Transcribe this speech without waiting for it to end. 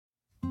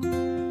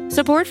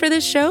Support for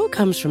this show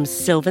comes from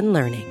Sylvan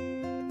Learning.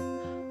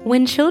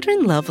 When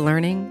children love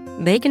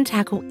learning, they can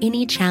tackle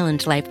any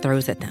challenge life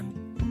throws at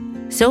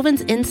them.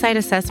 Sylvan's Insight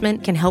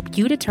Assessment can help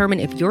you determine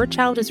if your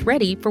child is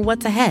ready for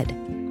what's ahead.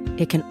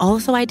 It can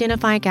also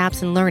identify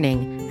gaps in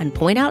learning and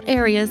point out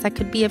areas that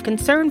could be of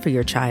concern for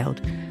your child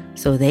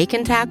so they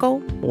can tackle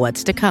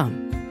what's to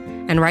come.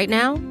 And right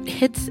now,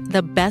 it's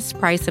the best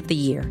price of the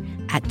year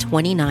at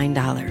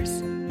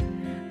 $29.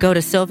 Go to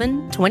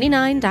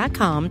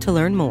sylvan29.com to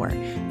learn more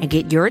and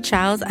get your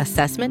child's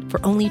assessment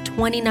for only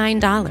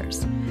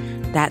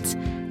 $29. That's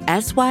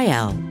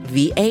SYLVAN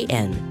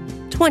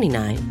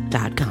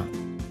 29.com.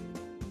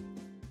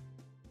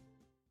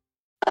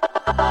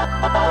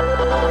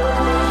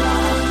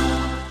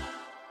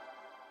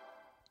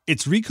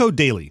 It's Recode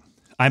Daily.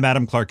 I'm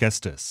Adam Clark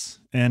Estes,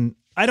 and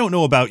I don't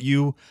know about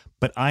you,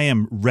 but I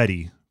am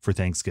ready for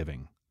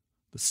Thanksgiving.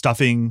 The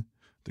stuffing,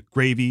 the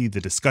gravy,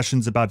 the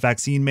discussions about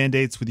vaccine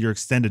mandates with your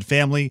extended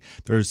family,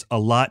 there's a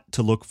lot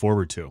to look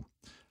forward to.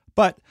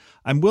 But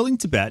I'm willing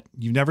to bet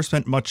you've never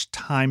spent much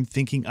time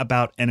thinking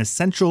about an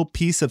essential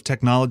piece of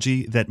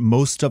technology that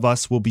most of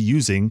us will be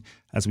using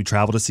as we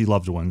travel to see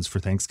loved ones for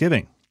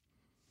Thanksgiving.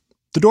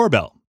 The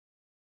doorbell.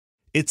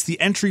 It's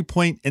the entry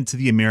point into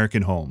the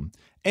American home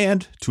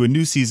and to a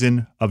new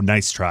season of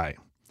Nice Try.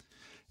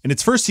 In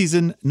its first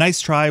season, Nice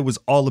Try was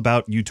all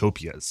about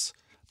utopias,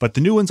 but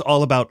the new one's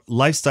all about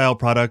lifestyle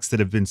products that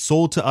have been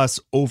sold to us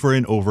over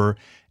and over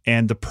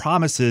and the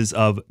promises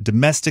of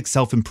domestic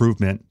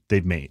self-improvement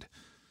they've made.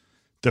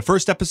 The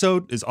first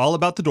episode is all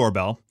about the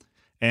doorbell,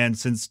 and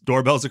since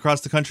doorbells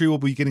across the country will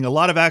be getting a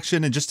lot of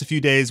action in just a few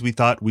days, we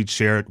thought we'd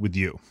share it with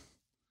you.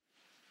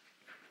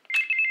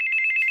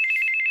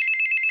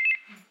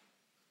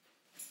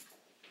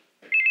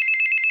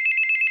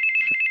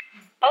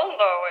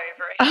 Hello,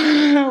 Avery.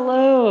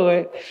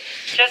 Hello.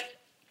 Just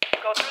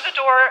go through the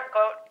door,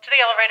 go to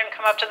the elevator, and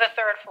come up to the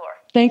third floor.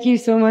 Thank you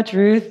so much,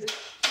 Ruth.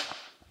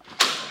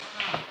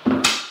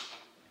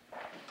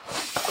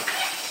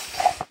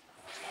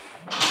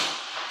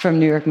 From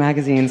New York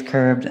Magazine's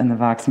Curbed and the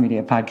Vox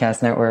Media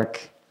Podcast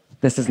Network,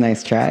 this is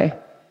Nice Try.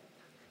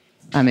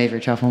 I'm Avery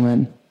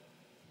Trufelman.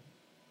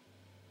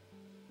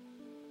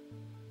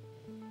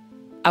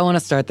 I want to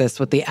start this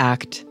with the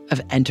act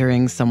of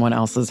entering someone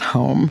else's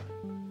home.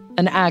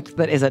 An act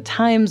that is at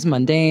times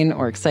mundane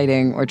or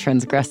exciting or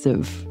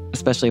transgressive,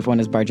 especially if one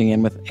is barging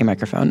in with a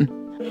microphone.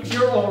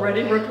 You're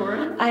already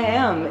recording? I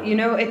am. You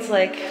know, it's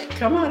like...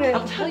 Come on in.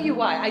 I'll tell you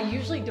why. I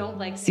usually don't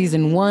like...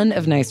 Season 1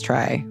 of Nice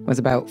Try was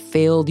about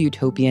failed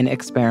utopian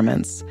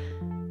experiments,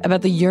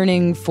 about the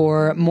yearning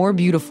for more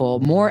beautiful,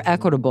 more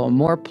equitable,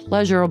 more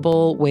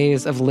pleasurable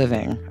ways of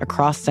living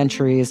across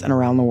centuries and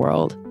around the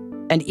world.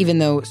 And even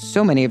though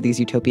so many of these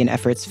utopian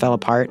efforts fell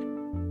apart,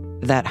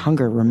 that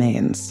hunger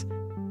remains.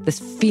 This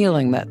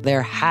feeling that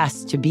there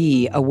has to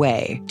be a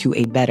way to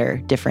a better,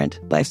 different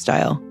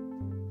lifestyle.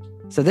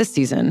 So this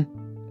season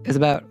is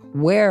about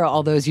where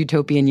all those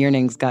utopian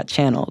yearnings got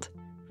channeled,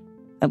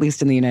 at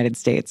least in the United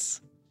States.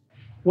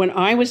 When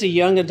I was a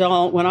young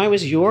adult, when I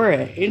was your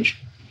age,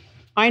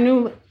 I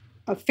knew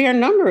a fair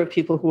number of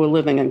people who were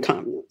living in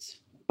communes,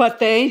 but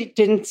they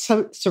didn't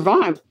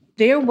survive.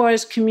 There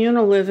was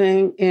communal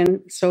living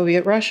in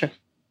Soviet Russia.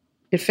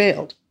 It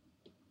failed.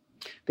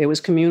 There was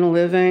communal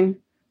living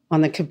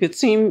on the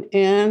kibbutzim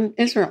in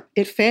Israel.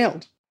 It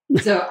failed.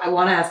 So I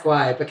want to ask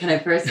why, but can I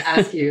first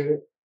ask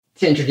you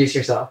to introduce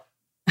yourself?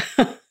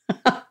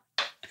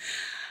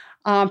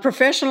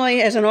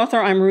 Professionally, as an author,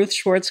 I'm Ruth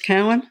Schwartz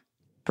Cowan.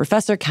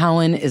 Professor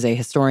Cowan is a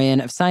historian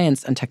of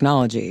science and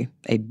technology,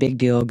 a big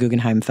deal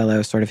Guggenheim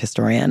Fellow sort of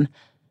historian.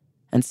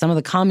 And some of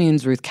the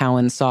communes Ruth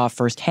Cowan saw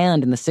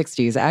firsthand in the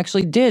 60s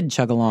actually did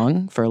chug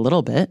along for a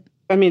little bit.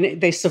 I mean,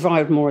 they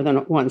survived more than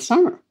one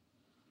summer.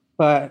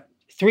 But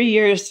 3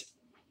 years,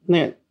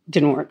 it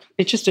didn't work.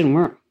 It just didn't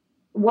work.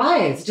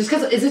 Why? Is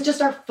it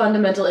just our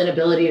fundamental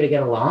inability to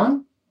get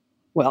along?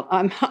 Well,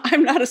 I'm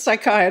not a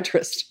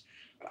psychiatrist.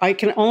 I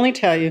can only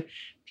tell you,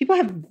 people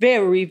have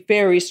very,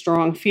 very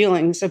strong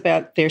feelings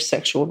about their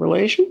sexual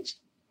relations.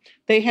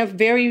 They have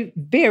very,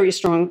 very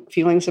strong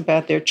feelings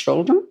about their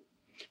children.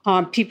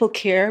 People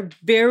care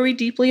very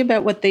deeply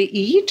about what they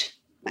eat,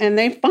 and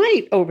they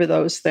fight over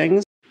those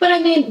things. But I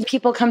mean,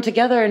 people come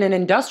together in an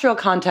industrial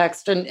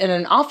context and in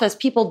an office.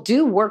 People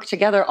do work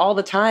together all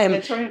the time.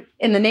 That's right.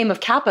 In the name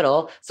of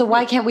capital. So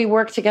why can't we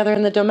work together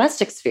in the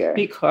domestic sphere?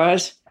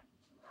 Because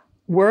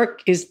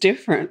work is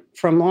different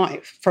from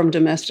life, from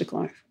domestic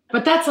life.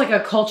 But that's like a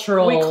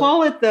cultural... We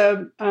call it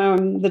the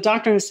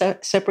doctrine of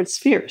separate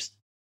spheres.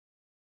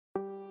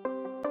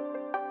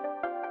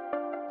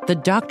 The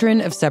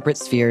doctrine of separate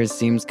spheres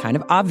seems kind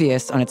of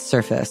obvious on its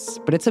surface,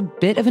 but it's a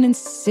bit of an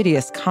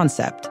insidious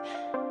concept.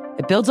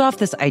 It builds off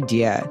this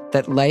idea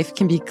that life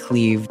can be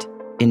cleaved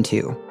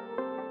into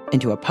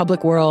a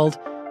public world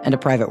and a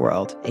private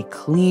world, a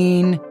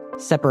clean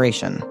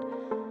separation.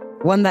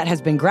 One that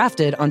has been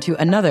grafted onto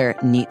another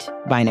neat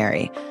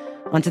binary,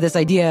 onto this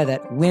idea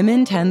that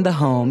women tend the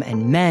home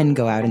and men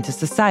go out into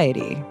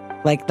society.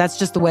 Like, that's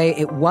just the way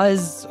it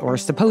was or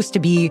supposed to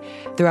be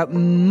throughout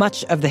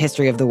much of the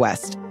history of the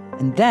West.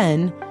 And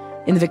then,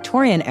 in the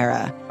Victorian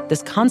era,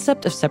 this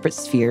concept of separate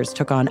spheres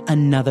took on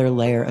another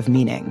layer of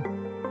meaning,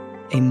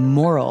 a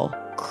moral,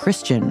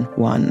 Christian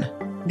one.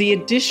 The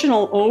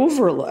additional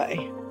overlay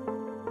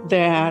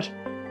that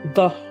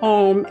the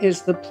home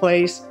is the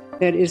place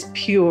that is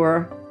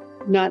pure,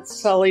 not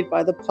sullied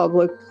by the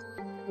public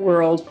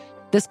world.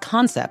 This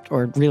concept,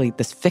 or really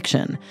this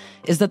fiction,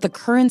 is that the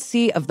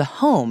currency of the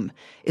home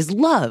is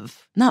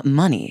love, not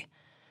money.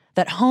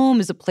 That home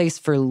is a place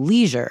for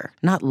leisure,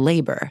 not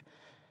labor.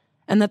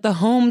 And that the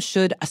home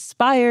should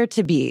aspire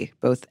to be,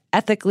 both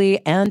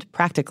ethically and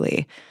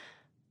practically,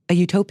 a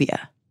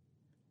utopia.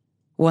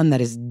 One that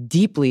is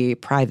deeply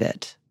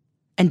private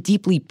and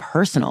deeply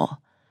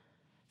personal.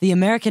 The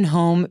American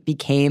home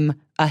became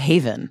a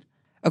haven.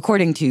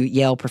 According to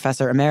Yale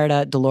professor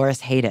emerita Dolores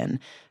Hayden,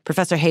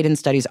 Professor Hayden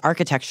studies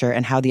architecture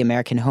and how the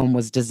American home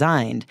was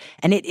designed,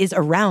 and it is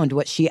around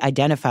what she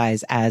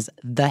identifies as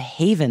the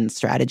haven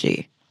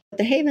strategy.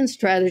 The haven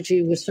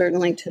strategy was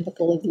certainly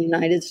typical of the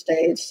United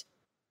States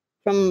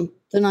from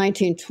the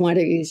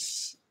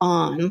 1920s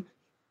on,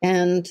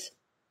 and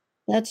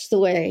that's the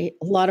way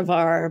a lot of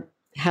our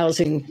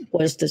housing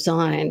was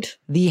designed.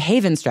 The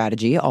haven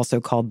strategy, also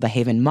called the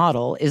haven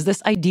model, is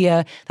this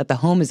idea that the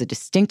home is a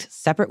distinct,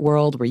 separate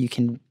world where you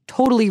can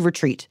totally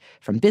retreat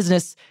from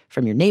business,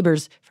 from your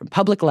neighbors, from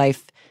public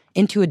life,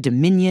 into a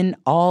dominion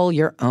all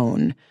your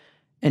own.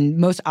 And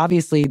most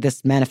obviously,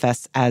 this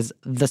manifests as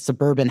the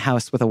suburban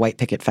house with a white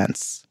picket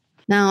fence.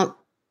 Now,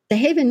 the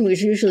haven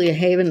was usually a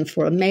haven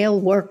for a male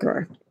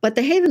worker, but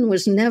the haven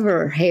was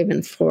never a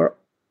haven for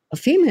a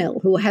female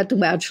who had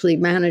to actually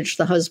manage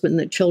the husband,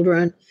 the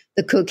children,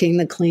 the cooking,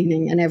 the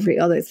cleaning, and every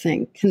other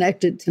thing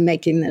connected to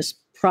making this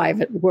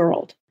private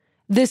world.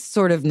 This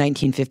sort of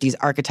 1950s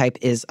archetype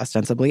is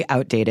ostensibly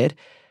outdated,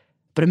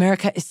 but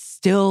America is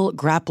still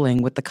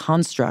grappling with the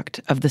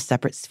construct of the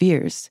separate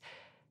spheres.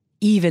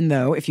 Even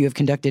though, if you have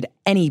conducted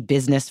any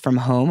business from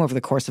home over the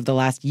course of the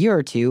last year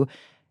or two,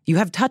 you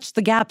have touched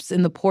the gaps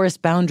in the porous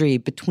boundary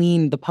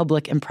between the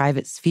public and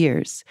private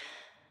spheres.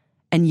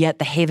 And yet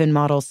the haven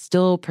model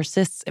still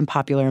persists in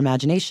popular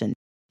imagination,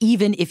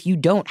 even if you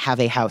don't have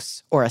a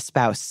house or a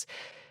spouse.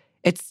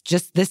 It's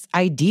just this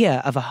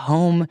idea of a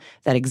home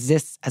that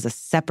exists as a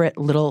separate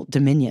little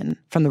dominion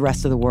from the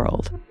rest of the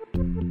world.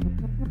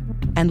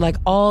 And like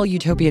all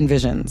utopian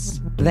visions,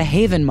 the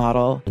haven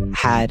model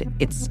had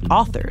its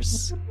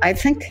authors. I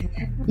think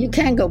you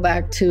can go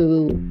back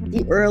to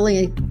the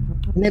early,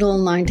 middle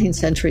 19th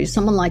century,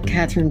 someone like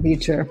Catherine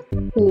Beecher,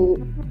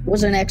 who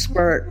was an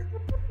expert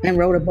and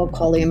wrote a book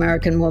called The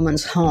American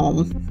Woman's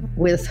Home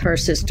with her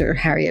sister,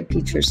 Harriet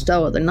Beecher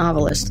Stowe, the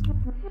novelist.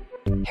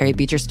 Harriet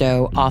Beecher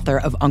Stowe, author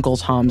of Uncle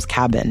Tom's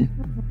Cabin.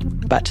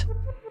 But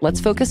let's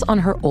focus on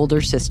her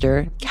older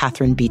sister,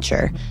 Catherine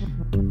Beecher,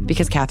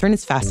 because Catherine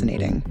is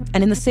fascinating.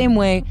 And in the same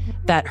way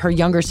that her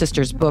younger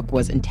sister's book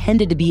was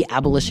intended to be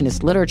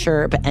abolitionist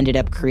literature but ended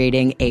up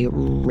creating a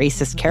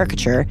racist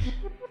caricature,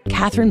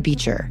 Catherine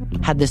Beecher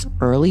had this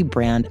early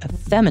brand of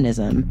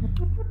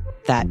feminism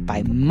that,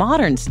 by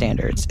modern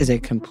standards, is a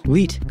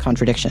complete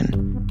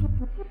contradiction.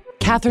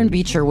 Catherine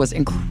Beecher was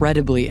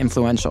incredibly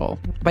influential.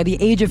 By the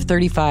age of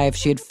 35,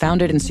 she had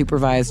founded and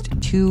supervised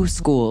 2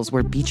 schools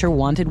where Beecher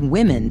wanted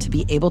women to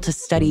be able to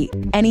study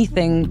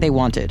anything they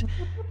wanted,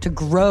 to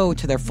grow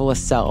to their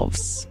fullest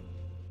selves.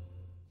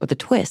 But the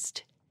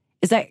twist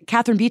is that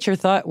Catherine Beecher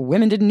thought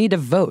women didn't need to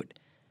vote.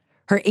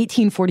 Her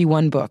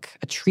 1841 book,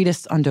 A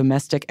Treatise on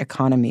Domestic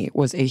Economy,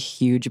 was a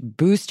huge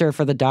booster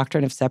for the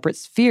doctrine of separate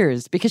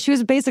spheres because she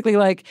was basically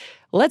like,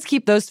 let's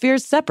keep those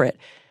spheres separate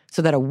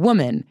so that a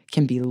woman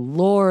can be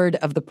lord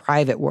of the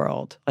private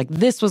world. Like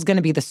this was going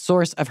to be the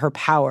source of her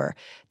power,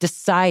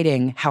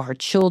 deciding how her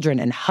children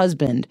and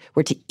husband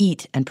were to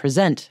eat and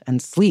present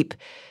and sleep.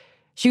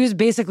 She was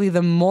basically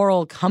the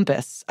moral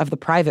compass of the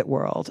private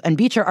world, and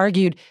Beecher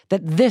argued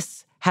that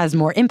this has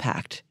more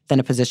impact than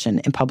a position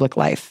in public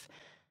life.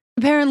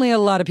 Apparently, a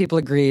lot of people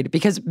agreed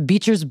because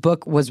Beecher's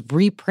book was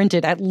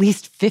reprinted at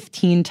least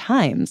 15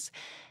 times.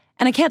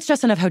 And I can't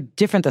stress enough how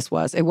different this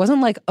was. It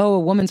wasn't like, oh, a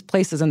woman's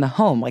place is in the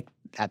home. Like,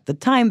 at the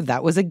time,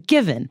 that was a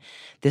given.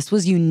 This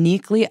was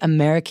uniquely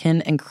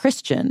American and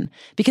Christian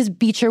because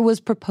Beecher was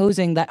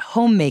proposing that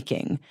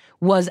homemaking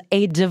was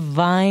a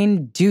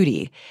divine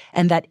duty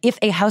and that if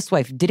a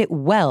housewife did it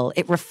well,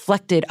 it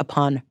reflected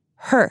upon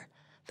her,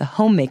 the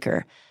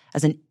homemaker,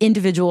 as an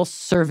individual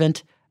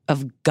servant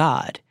of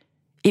God.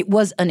 It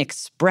was an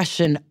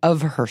expression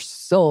of her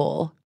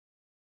soul.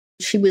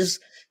 She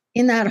was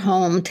in that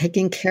home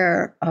taking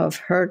care of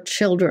her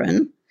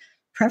children,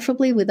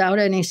 preferably without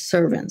any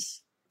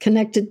servants,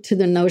 connected to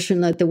the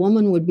notion that the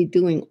woman would be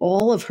doing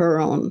all of her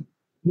own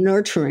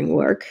nurturing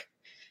work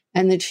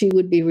and that she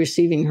would be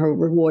receiving her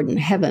reward in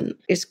heaven.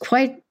 It's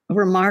quite a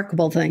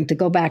remarkable thing to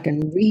go back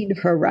and read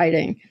her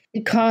writing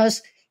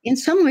because in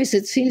some ways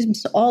it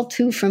seems all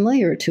too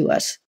familiar to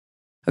us.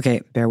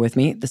 Okay, bear with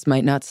me. This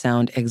might not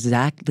sound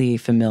exactly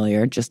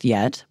familiar just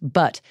yet,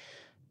 but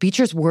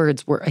Beecher's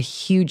words were a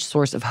huge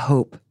source of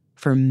hope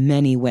for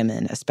many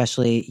women,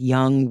 especially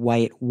young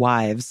white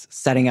wives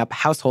setting up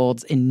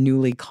households in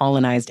newly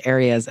colonized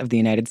areas of the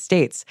United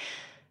States,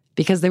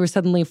 because they were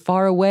suddenly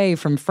far away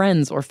from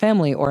friends or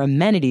family or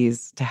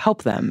amenities to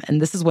help them.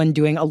 And this is when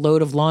doing a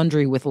load of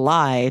laundry with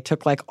lye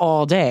took like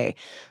all day.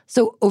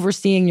 So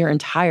overseeing your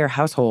entire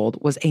household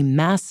was a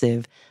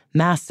massive,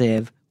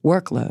 massive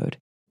workload.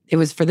 It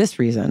was for this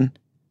reason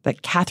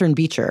that Catherine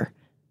Beecher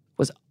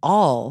was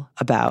all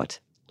about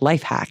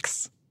life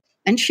hacks.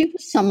 And she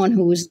was someone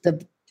who was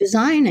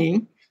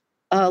designing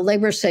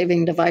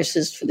labor-saving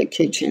devices for the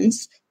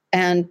kitchens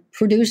and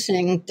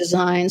producing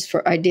designs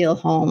for ideal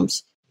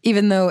homes.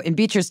 Even though in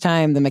Beecher's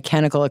time, the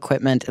mechanical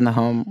equipment in the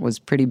home was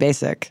pretty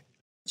basic.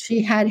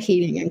 She had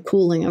heating and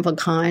cooling of a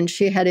kind.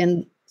 She had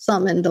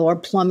some indoor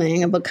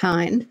plumbing of a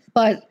kind.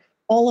 But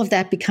all of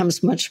that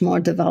becomes much more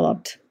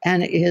developed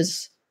and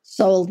is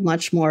sold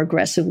much more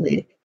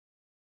aggressively.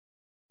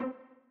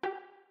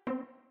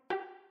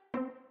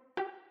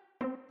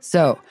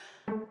 So,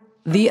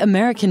 the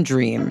American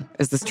dream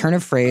is this turn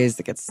of phrase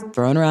that gets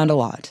thrown around a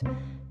lot.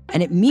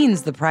 And it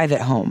means the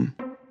private home.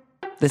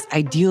 This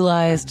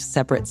idealized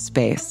separate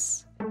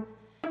space.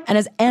 And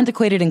as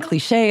antiquated and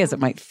cliche as it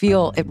might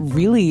feel, it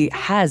really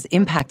has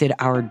impacted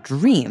our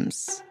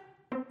dreams,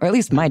 or at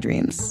least my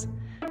dreams,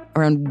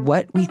 around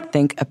what we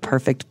think a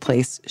perfect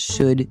place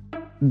should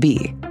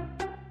be.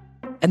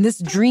 And this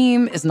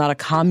dream is not a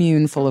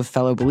commune full of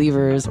fellow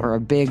believers or a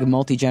big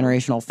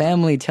multi-generational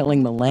family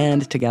tilling the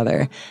land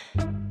together.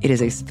 It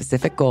is a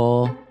specific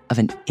goal of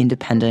an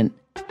independent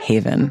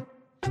haven,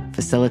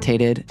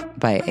 facilitated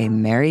by a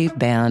merry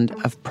band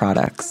of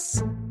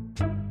products.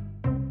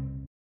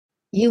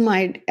 You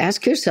might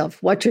ask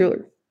yourself what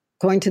you're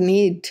going to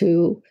need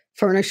to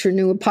furnish your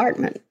new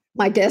apartment.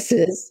 My guess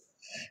is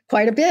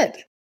quite a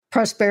bit.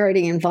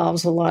 Prosperity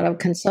involves a lot of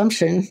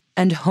consumption.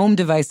 And home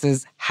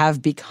devices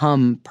have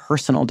become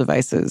personal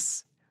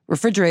devices.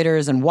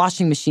 Refrigerators and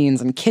washing machines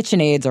and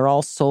KitchenAids are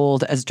all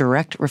sold as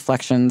direct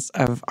reflections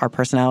of our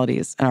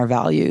personalities and our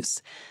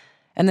values.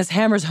 And this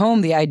hammers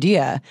home the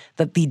idea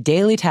that the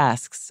daily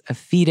tasks of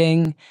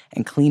feeding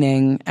and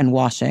cleaning and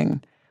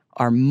washing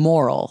are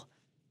moral,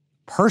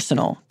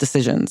 personal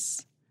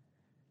decisions.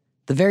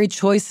 The very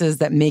choices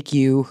that make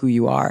you who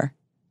you are,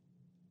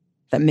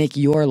 that make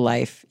your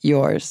life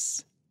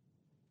yours.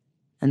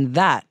 And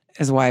that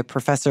is why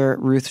Professor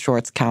Ruth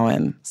Schwartz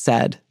Cowan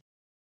said,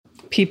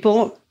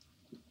 people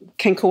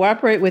can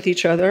cooperate with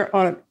each other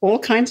on all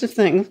kinds of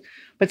things,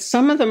 but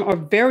some of them are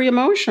very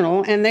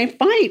emotional and they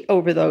fight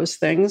over those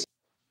things.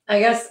 I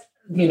guess,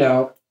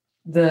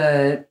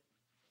 the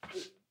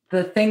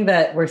thing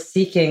that we're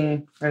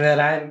seeking, or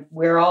that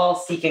we're all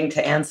seeking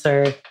to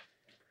answer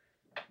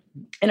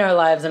in our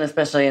lives, and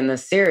especially in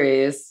this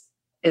series,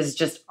 is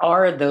just,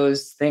 are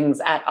those things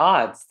at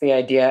odds? The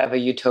idea of a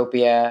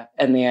utopia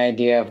and the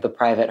idea of the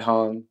private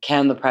home.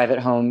 Can the private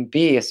home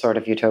be a sort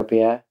of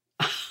utopia?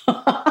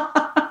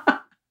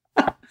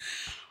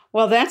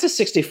 Well, that's a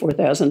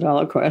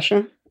 $64,000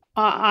 question.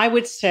 I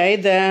would say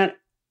that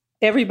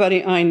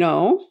everybody I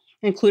know,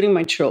 including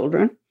my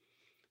children,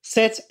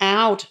 sets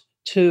out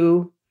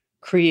to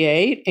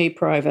create a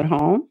private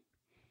home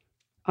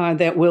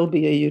that will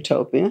be a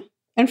utopia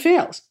and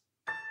fails.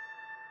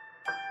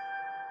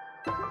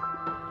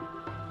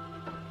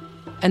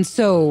 And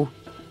so,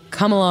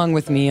 come along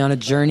with me on a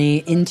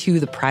journey into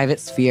the private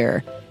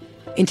sphere,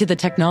 into the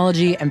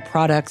technology and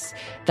products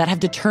that have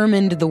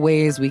determined the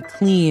ways we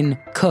clean,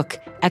 cook,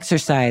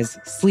 exercise,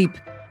 sleep,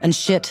 and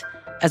shit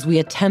as we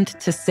attempt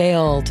to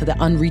sail to the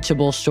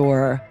unreachable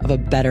shore of a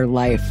better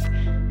life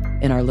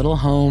in our little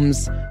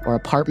homes or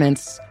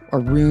apartments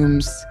or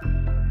rooms,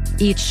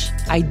 each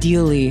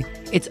ideally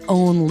its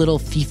own little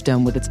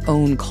fiefdom with its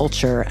own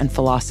culture and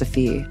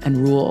philosophy and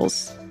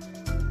rules,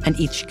 and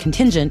each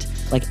contingent,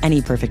 like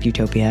any perfect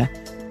utopia,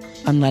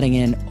 on letting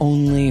in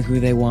only who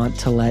they want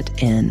to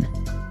let in.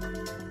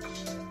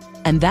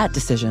 And that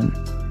decision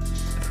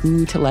of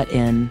who to let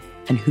in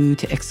and who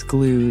to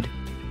exclude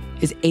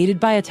is aided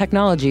by a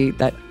technology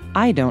that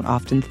I don't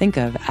often think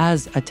of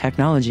as a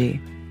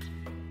technology.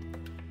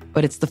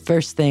 But it's the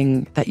first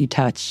thing that you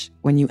touch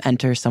when you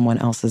enter someone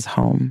else's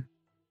home.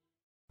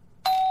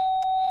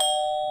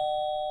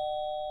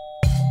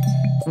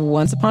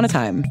 Once upon a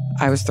time,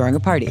 I was throwing a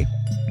party.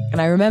 And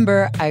I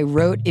remember I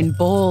wrote in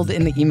bold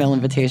in the email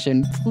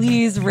invitation,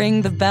 "Please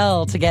ring the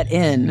bell to get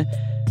in,"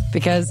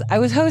 because I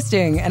was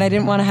hosting and I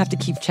didn't want to have to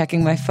keep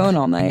checking my phone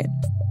all night.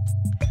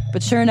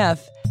 But sure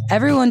enough,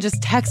 everyone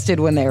just texted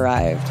when they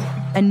arrived,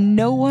 and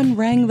no one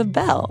rang the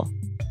bell.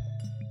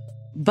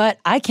 But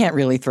I can't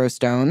really throw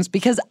stones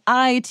because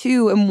I,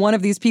 too, am one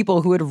of these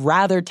people who would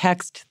rather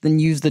text than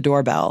use the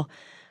doorbell.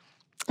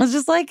 I was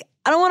just like,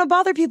 I don't want to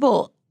bother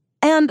people.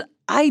 And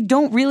I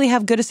don't really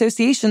have good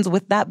associations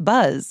with that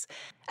buzz.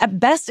 At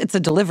best, it's a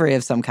delivery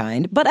of some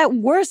kind, but at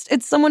worst,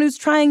 it's someone who's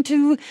trying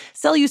to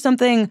sell you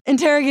something,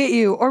 interrogate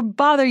you, or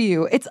bother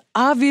you. It's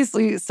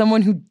obviously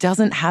someone who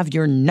doesn't have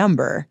your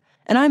number.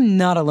 And I'm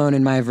not alone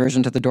in my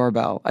aversion to the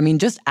doorbell. I mean,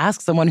 just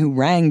ask someone who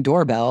rang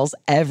doorbells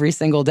every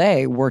single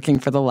day working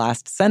for the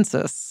last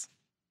census.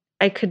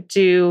 I could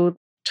do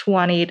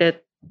 20 to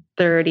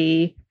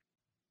 30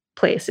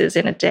 places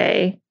in a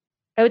day.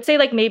 I would say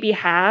like maybe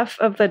half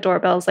of the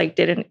doorbells like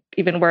didn't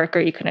even work, or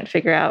you couldn't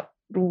figure out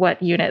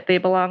what unit they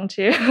belonged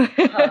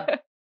to.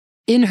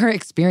 In her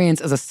experience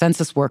as a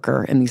census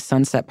worker in the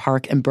Sunset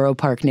Park and Borough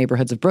Park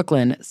neighborhoods of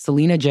Brooklyn,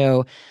 Selena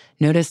Jo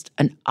noticed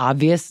an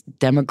obvious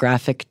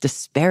demographic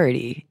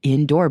disparity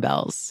in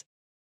doorbells.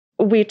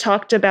 We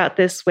talked about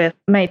this with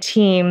my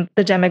team.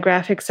 The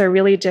demographics are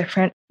really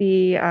different.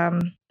 The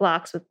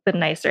blocks with the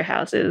nicer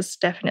houses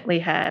definitely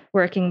had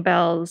working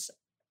bells.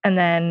 And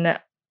then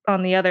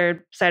on the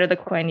other side of the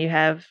coin, you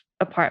have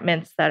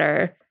apartments that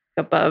are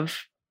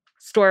above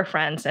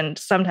storefronts, and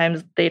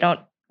sometimes they don't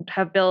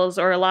have bells,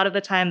 or a lot of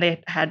the time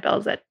they had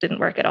bells that didn't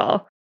work at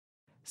all.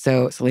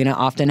 So Selena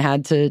often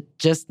had to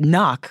just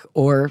knock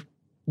or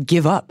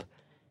give up.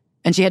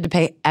 And she had to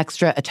pay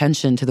extra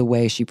attention to the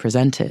way she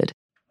presented.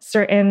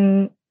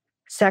 Certain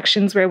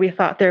sections where we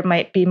thought there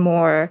might be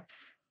more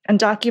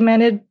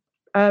undocumented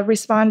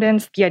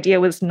respondents, the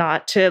idea was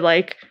not to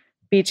like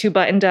be too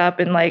buttoned up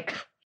and like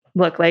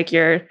look like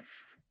you're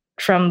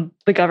from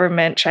the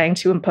government trying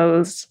to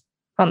impose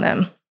on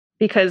them.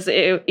 Because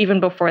even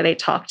before they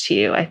talk to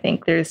you, I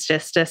think there's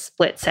just a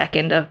split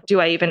second of, do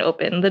I even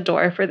open the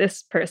door for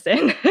this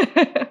person?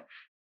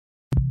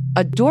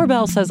 A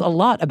doorbell says a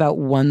lot about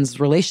one's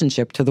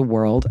relationship to the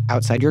world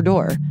outside your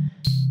door,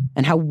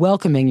 and how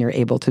welcoming you're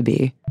able to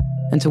be,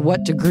 and to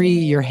what degree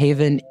your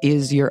haven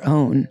is your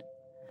own.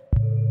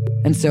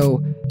 And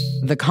so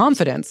the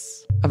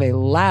confidence of a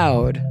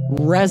loud,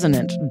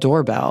 resonant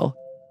doorbell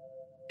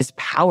is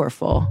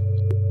powerful.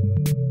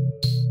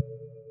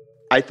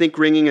 I think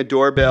ringing a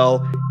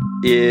doorbell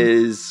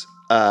is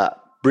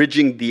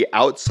bridging the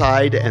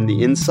outside and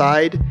the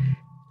inside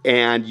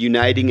and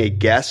uniting a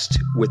guest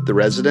with the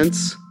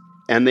residents.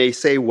 And they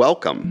say,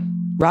 welcome.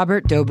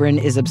 Robert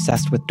Dobrin is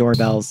obsessed with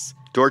doorbells.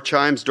 Door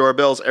chimes,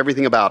 doorbells,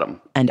 everything about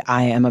them. And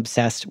I am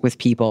obsessed with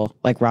people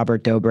like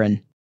Robert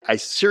Dobrin. I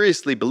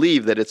seriously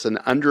believe that it's an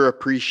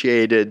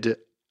underappreciated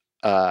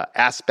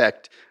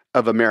aspect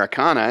of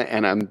Americana,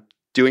 and I'm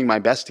doing my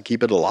best to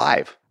keep it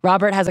alive.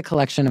 Robert has a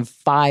collection of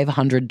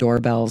 500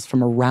 doorbells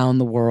from around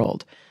the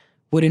world.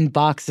 Wooden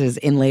boxes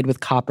inlaid with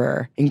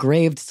copper,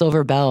 engraved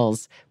silver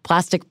bells,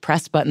 plastic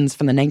press buttons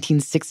from the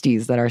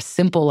 1960s that are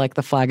simple like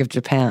the flag of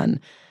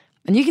Japan.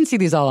 And you can see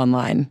these all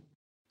online.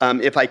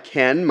 If I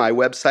can, my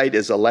website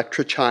is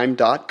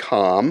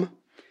electrachime.com.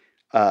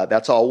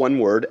 That's all one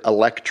word,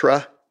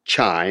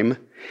 Electrachime.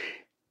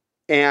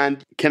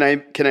 And can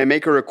I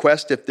make a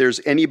request? If there's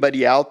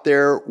anybody out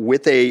there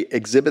with a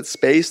exhibit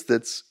space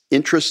that's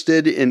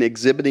interested in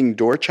exhibiting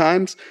door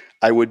chimes,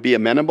 I would be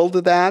amenable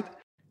to that.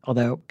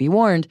 Although, be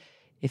warned,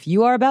 if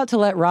you are about to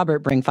let Robert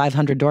bring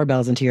 500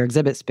 doorbells into your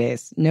exhibit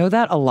space, know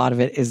that a lot of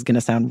it is going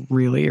to sound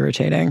really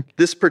irritating.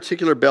 This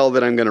particular bell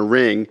that I'm going to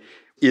ring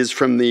is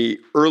from the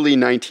early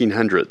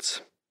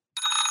 1900s.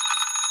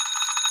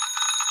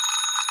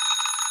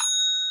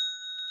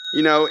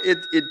 You know,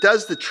 it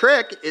does the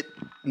trick. It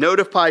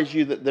notifies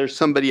you that there's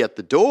somebody at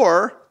the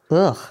door.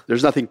 Ugh.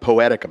 There's nothing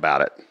poetic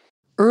about it.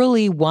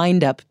 Early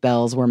wind-up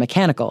bells were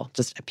mechanical,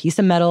 just a piece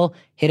of metal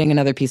hitting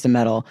another piece of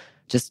metal,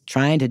 just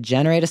trying to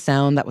generate a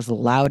sound that was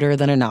louder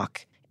than a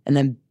knock. And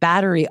then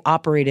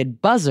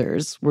battery-operated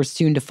buzzers were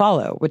soon to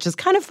follow, which is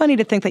kind of funny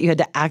to think that you had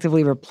to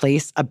actively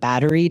replace a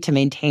battery to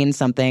maintain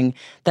something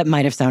that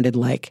might have sounded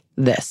like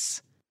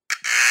this.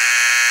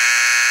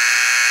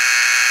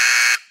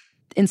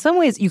 In some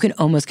ways, you can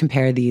almost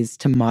compare these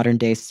to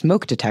modern-day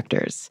smoke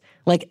detectors.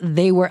 Like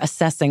they were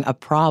assessing a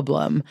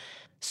problem.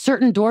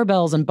 Certain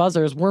doorbells and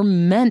buzzers were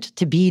meant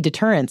to be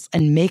deterrents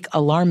and make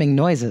alarming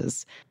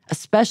noises,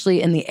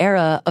 especially in the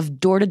era of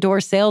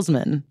door-to-door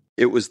salesmen.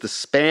 It was the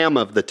spam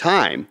of the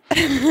time.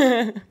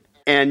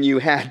 And you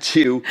had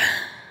to,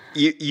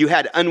 you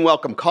had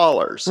unwelcome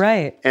callers.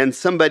 Right. And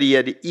somebody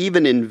had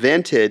even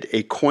invented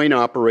a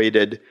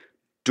coin-operated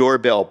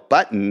doorbell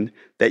button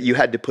that you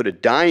had to put a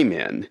dime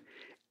in.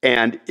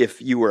 And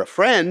if you were a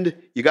friend,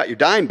 you got your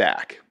dime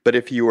back. But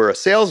if you were a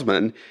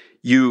salesman,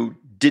 you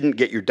didn't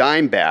get your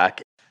dime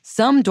back.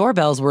 Some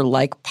doorbells were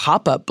like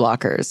pop-up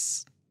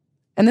blockers.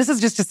 And this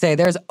is just to say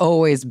there's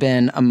always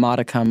been a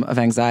modicum of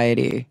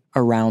anxiety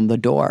around the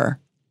door.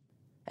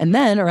 And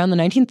then around the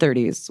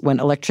 1930s, when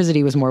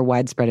electricity was more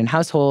widespread in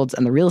households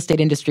and the real estate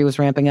industry was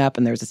ramping up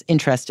and there was this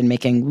interest in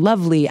making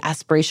lovely,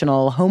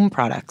 aspirational home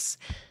products,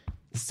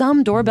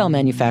 some doorbell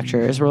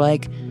manufacturers were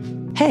like,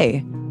 hey,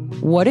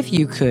 what if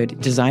you could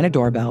design a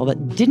doorbell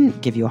that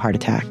didn't give you a heart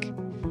attack?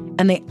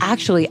 And they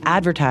actually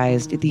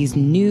advertised these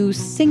new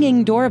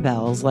singing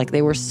doorbells like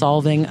they were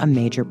solving a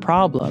major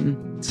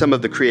problem. Some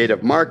of the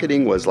creative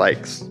marketing was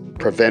like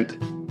prevent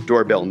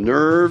doorbell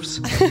nerves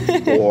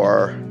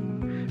or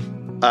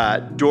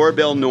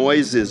doorbell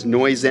noise is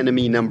noise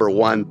enemy number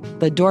one.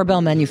 The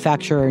doorbell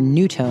manufacturer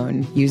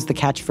Newtone used the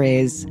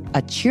catchphrase,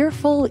 a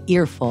cheerful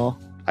earful.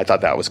 I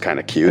thought that was kind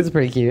of cute. It was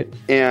pretty cute.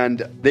 And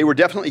they were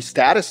definitely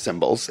status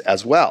symbols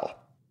as well.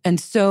 And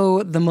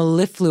so the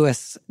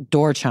mellifluous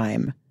door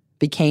chime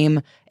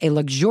became a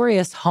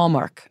luxurious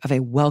hallmark of a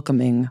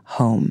welcoming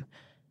home.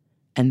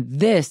 And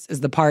this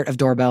is the part of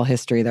doorbell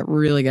history that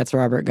really gets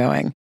Robert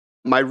going.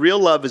 My real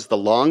love is the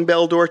long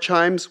bell door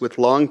chimes with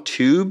long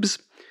tubes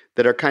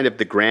that are kind of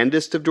the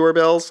grandest of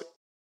doorbells.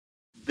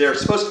 They're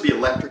supposed to be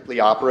electrically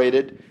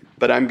operated,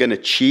 but I'm going to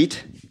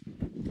cheat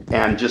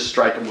and just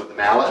strike them with a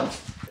mallet.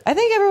 I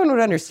think everyone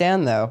would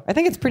understand, though. I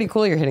think it's pretty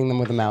cool you're hitting them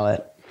with a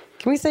mallet.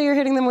 Can we say you're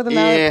hitting them with a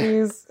mallet,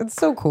 please? It's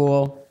so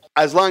cool.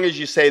 As long as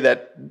you say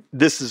that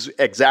this is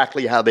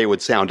exactly how they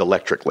would sound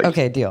electrically.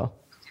 Okay, deal.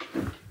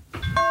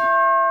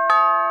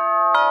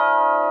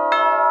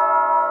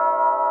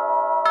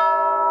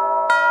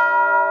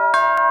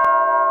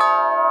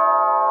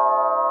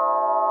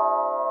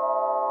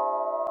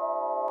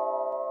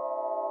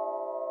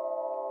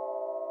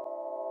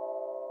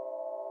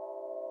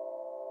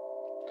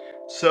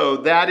 So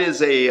that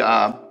is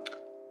a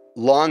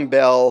long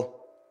bell,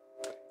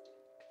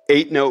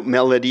 8-note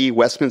melody,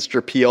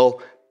 Westminster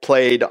Peal,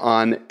 played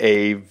on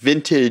a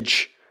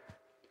vintage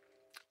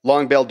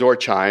long bell door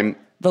chime.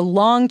 The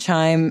long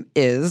chime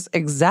is,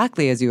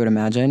 exactly as you would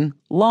imagine,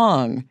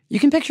 long. You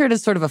can picture it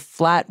as sort of a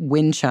flat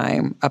wind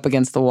chime up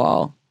against the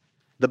wall.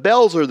 The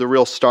bells are the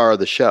real star of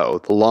the show,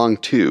 the long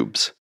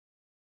tubes.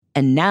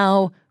 And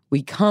now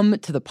we come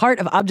to the part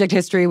of object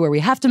history where we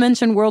have to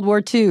mention World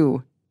War II.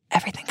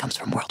 Everything comes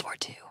from World War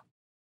II.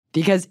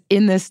 Because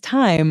in this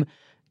time,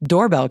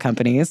 doorbell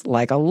companies,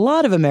 like a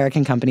lot of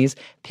American companies,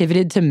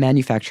 pivoted to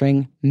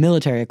manufacturing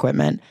military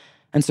equipment.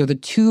 And so the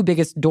two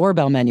biggest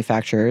doorbell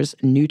manufacturers,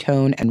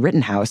 Newtone and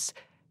Rittenhouse,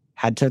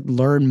 had to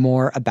learn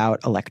more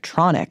about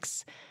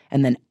electronics.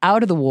 And then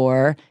out of the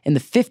war, in the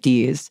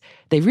 50s,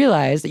 they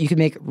realized that you could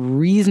make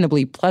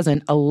reasonably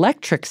pleasant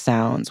electric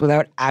sounds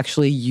without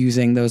actually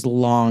using those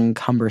long,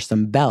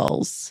 cumbersome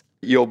bells.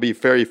 You'll be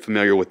very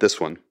familiar with this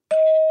one.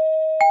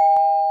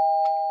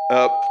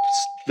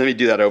 Let me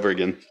do that over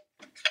again.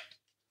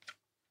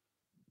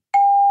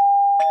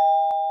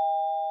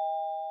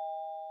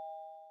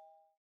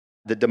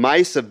 The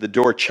demise of the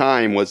door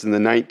chime was in the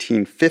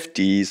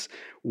 1950s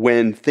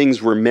when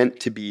things were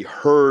meant to be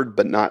heard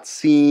but not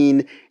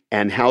seen,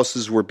 and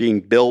houses were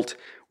being built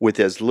with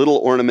as little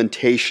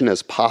ornamentation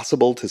as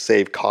possible to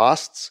save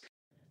costs.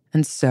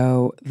 And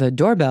so the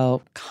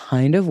doorbell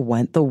kind of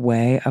went the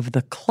way of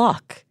the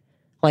clock.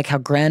 Like how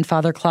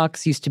grandfather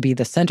clocks used to be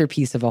the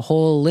centerpiece of a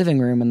whole living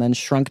room and then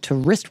shrunk to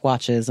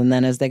wristwatches. And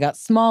then as they got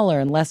smaller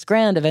and less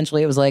grand,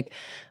 eventually it was like,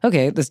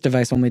 okay, this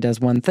device only does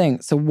one thing.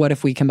 So what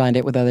if we combined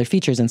it with other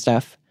features and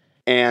stuff?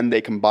 And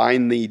they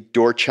combined the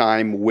door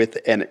chime with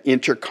an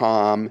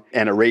intercom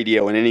and a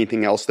radio and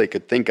anything else they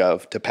could think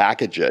of to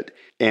package it.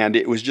 And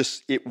it was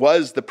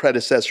the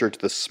predecessor to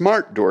the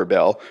smart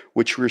doorbell,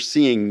 which we're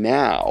seeing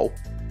now.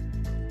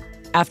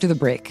 After the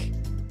break,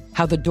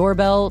 how the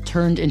doorbell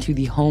turned into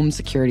the home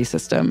security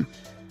system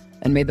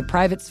and made the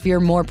private sphere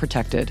more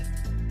protected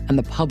and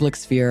the public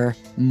sphere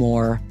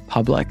more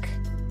public.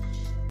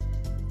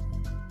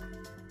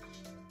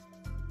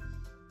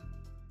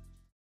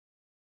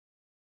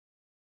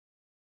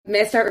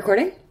 May I start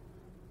recording?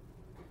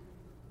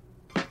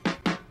 Here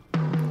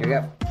we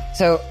go.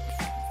 So,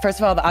 first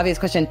of all, the obvious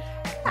question,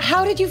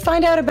 how did you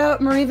find out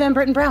about Marie Van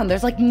Britten Brown?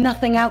 There's like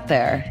nothing out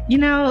there.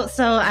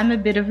 So I'm a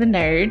bit of a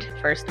nerd,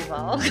 first of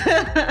all.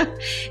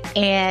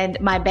 And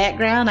my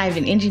background, I have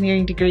an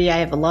engineering degree, I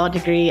have a law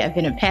degree, I've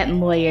been a patent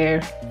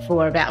lawyer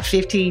for about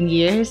 15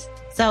 years.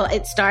 So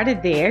it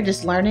started there,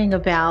 just learning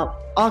about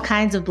all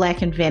kinds of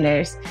Black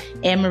inventors.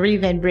 And Marie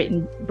Van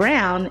Britten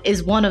Brown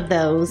is one of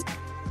those.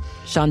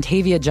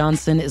 Shantavia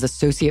Johnson is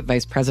Associate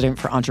Vice President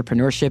for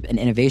Entrepreneurship and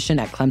Innovation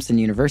at Clemson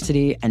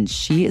University, and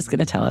she is going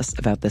to tell us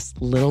about this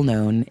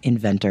little-known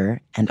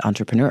inventor and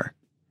entrepreneur.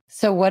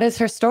 So what is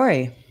her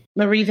story?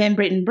 Marie Van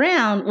Britten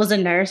Brown was a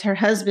nurse. Her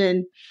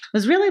husband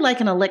was really like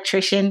an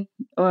electrician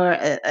or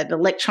an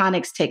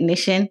electronics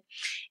technician,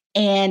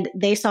 and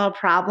they saw a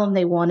problem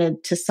they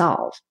wanted to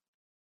solve.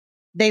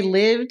 They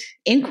lived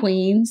in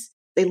Queens.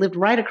 They lived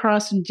right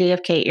across from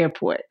JFK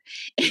Airport.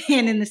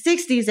 And in the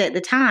 60s at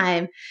the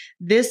time,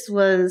 this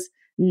was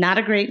not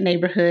a great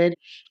neighborhood.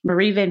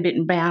 Marie Van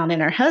Britten Brown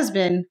and her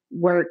husband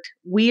worked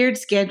weird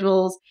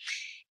schedules,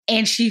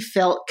 and she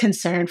felt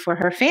concerned for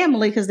her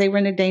family because they were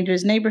in a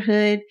dangerous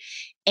neighborhood.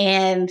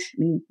 And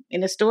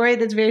in a story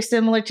that's very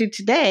similar to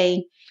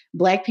today,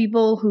 Black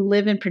people who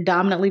live in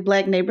predominantly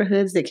Black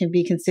neighborhoods that can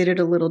be considered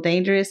a little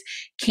dangerous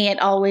can't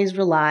always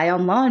rely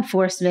on law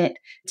enforcement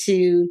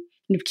to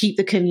keep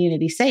the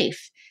community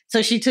safe.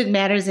 So she took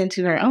matters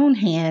into her own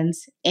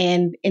hands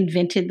and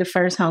invented the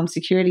first home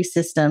security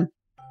system.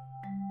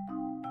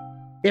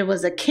 There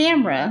was a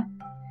camera,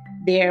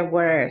 there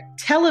were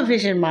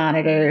television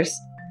monitors,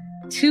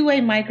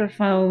 two-way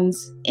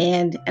microphones,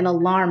 and an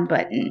alarm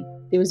button.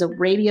 There was a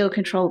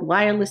radio-controlled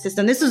wireless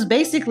system. This was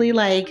basically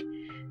like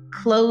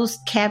closed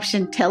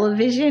caption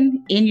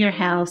television in your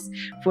house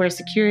for a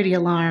security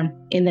alarm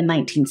in the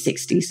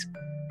 1960s.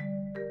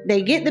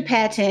 They get the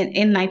patent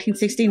in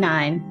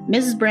 1969.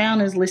 Mrs.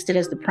 Brown is listed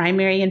as the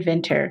primary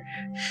inventor.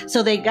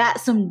 So they got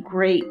some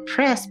great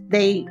press.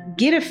 They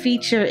get a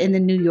feature in the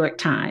New York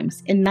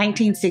Times in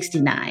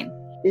 1969.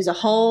 There's a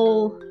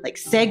whole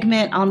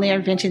segment on their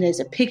invention. There's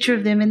a picture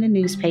of them in the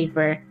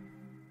newspaper.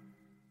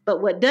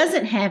 But what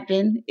doesn't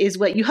happen is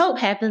what you hope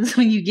happens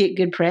when you get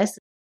good press.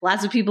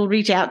 Lots of people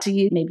reach out to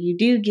you. Maybe you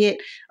do get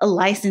a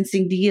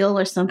licensing deal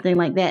or something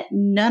like that.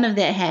 None of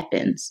that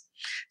happens.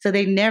 So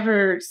they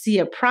never see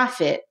a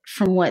profit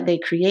from what they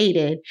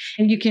created.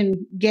 And you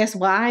can guess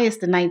why. It's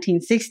the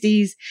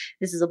 1960s.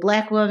 This is a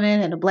Black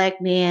woman and a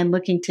Black man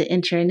looking to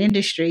enter an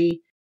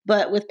industry.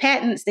 But with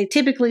patents, they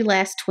typically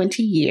last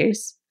 20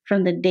 years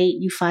from the date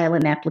you file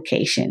an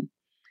application.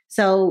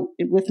 So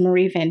with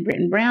Marie Van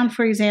Britten Brown,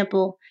 for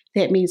example,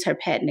 that means her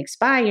patent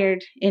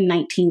expired in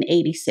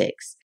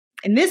 1986.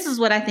 And this is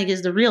what I think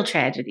is the real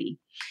tragedy,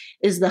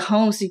 is the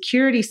home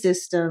security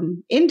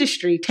system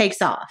industry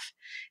takes off.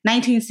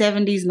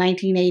 1970s,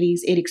 1980s,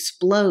 it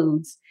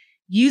explodes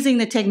using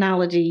the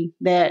technology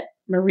that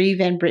Marie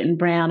Van Britten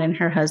Brown and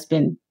her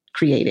husband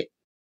created.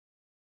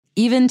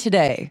 Even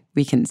today,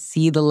 we can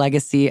see the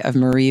legacy of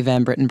Marie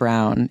Van Britten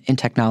Brown in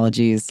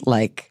technologies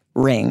like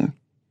Ring,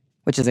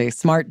 which is a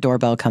smart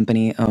doorbell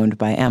company owned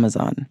by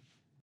Amazon.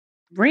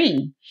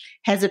 Ring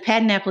has a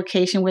patent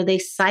application where they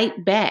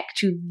cite back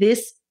to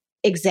this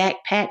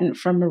exact patent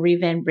from Marie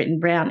Van Britten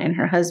Brown and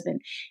her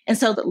husband. And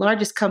so the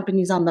largest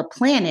companies on the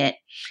planet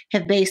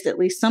have based at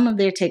least some of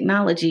their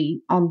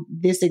technology on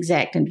this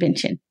exact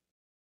invention.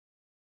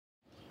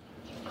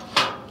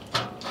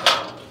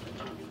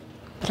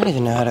 I don't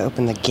even know how to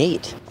open the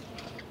gate.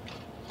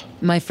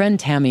 My friend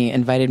Tammy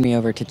invited me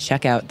over to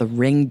check out the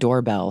Ring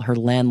doorbell her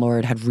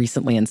landlord had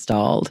recently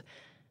installed.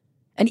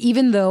 And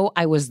even though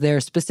I was there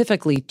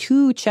specifically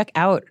to check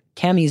out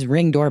Tammy's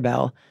Ring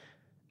doorbell,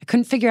 I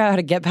couldn't figure out how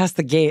to get past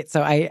the gate,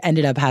 so I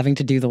ended up having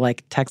to do the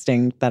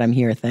texting that I'm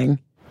here thing.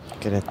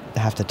 Gonna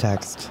have to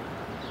text.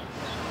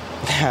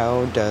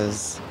 How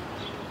does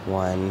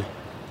one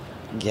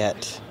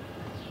get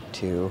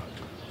to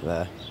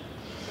the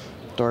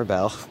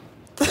doorbell?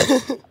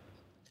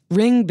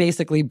 Ring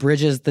basically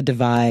bridges the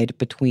divide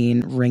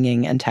between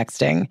ringing and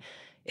texting.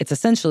 It's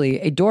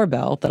essentially a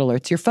doorbell that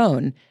alerts your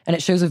phone, and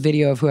it shows a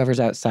video of whoever's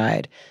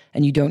outside,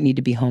 and you don't need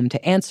to be home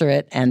to answer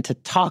it and to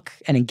talk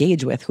and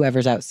engage with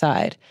whoever's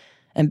outside.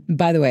 And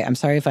by the way, I'm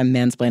sorry if I'm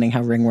mansplaining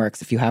how Ring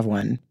works if you have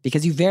one,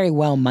 because you very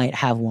well might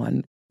have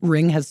one.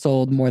 Ring has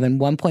sold more than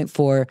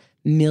 1.4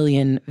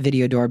 million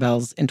video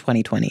doorbells in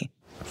 2020.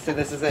 So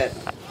this is it.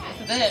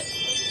 This is it.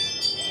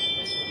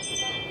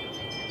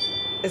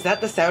 Is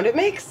that the sound it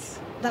makes?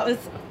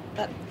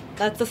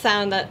 That's the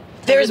sound that...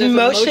 There's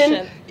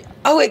motion?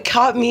 Oh, it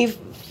caught me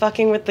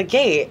fucking with the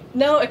gate.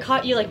 No, it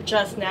caught you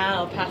just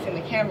now passing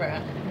the camera.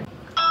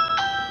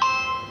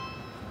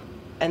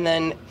 And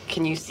then,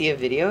 can you see a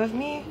video of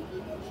me?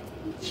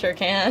 Sure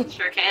can.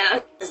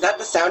 Is that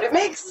the sound it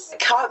makes? It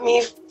caught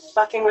me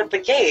fucking with the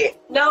gate.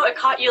 No, it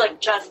caught you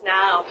just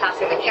now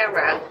passing the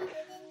camera.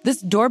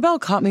 This doorbell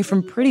caught me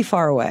from pretty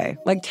far away.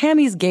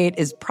 Tammy's gate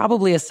is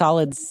probably a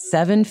solid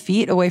 7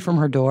 feet away from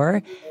her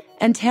door,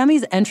 and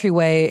Tammy's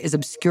entryway is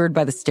obscured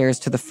by the stairs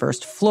to the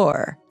first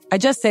floor. I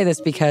just say this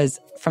because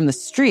from the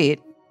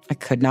street, I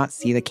could not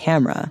see the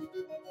camera.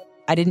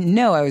 I didn't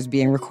know I was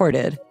being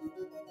recorded.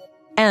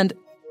 And,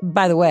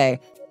 by the way,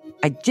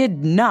 I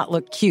did not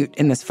look cute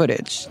in this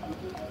footage.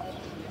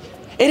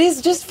 It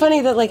is just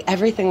funny that,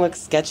 everything looks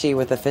sketchy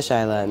with a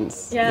fisheye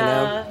lens.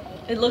 Yeah,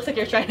 It looks like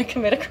you're trying to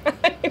commit a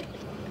crime.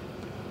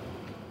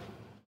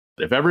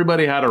 If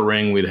everybody had a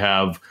Ring, we'd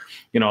have,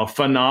 a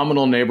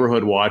phenomenal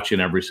neighborhood watch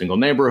in every single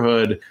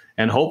neighborhood,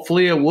 and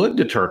hopefully it would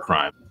deter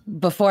crime.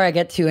 Before I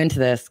get too into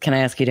this, can I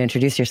ask you to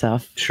introduce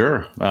yourself?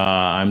 Sure.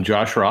 I'm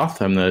Josh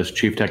Roth. I'm the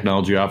Chief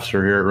Technology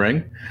Officer here at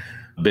Ring.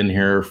 I've been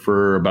here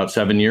for about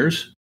 7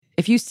 years.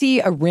 If you see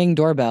a Ring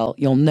doorbell,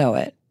 you'll know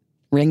it.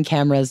 Ring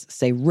cameras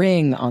say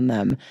Ring on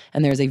them,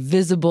 and there's a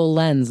visible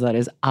lens that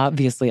is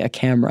obviously a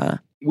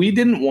camera. We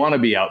didn't want to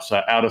be out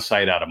of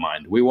sight, out of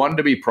mind. We wanted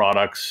to be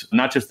products,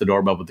 not just the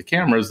doorbell, but the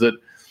cameras that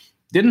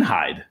didn't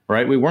hide,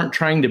 right? We weren't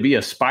trying to be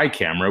a spy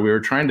camera. We were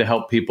trying to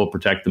help people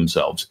protect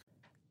themselves.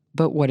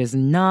 But what is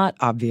not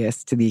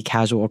obvious to the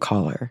casual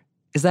caller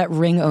is that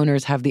Ring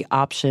owners have the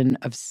option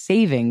of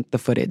saving the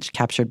footage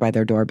captured by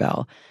their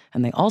doorbell,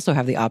 and they also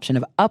have the option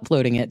of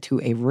uploading it to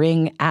a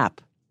Ring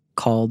app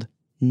called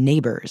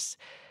Neighbors.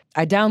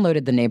 I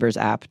downloaded the Neighbors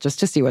app just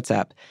to see what's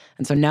up,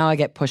 and so now I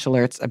get push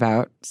alerts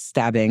about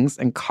stabbings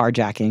and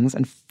carjackings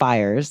and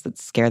fires that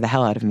scare the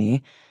hell out of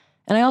me.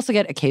 And I also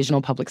get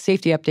occasional public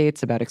safety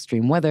updates about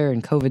extreme weather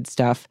and COVID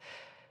stuff.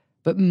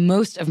 But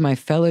most of my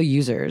fellow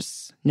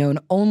users, known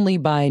only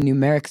by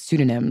numeric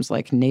pseudonyms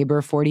like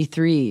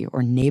Neighbor43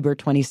 or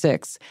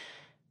Neighbor26,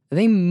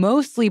 they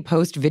mostly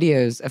post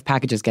videos of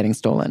packages getting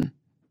stolen,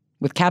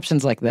 with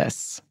captions like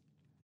this.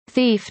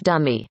 Thief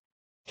dummy.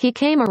 He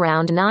came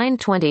around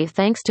 9:20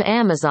 thanks to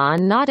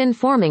Amazon not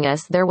informing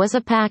us there was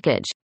a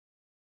package.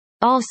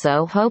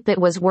 Also hope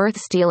it was worth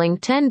stealing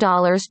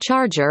 $10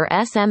 charger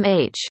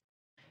SMH.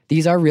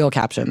 These are real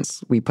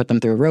captions. We put them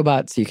through a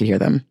robot so you could hear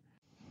them.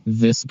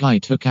 This guy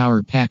took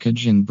our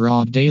package in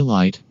broad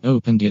daylight,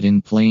 opened it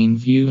in plain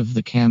view of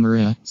the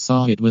camera,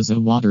 saw it was a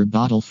water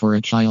bottle for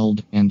a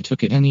child, and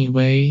took it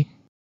anyway.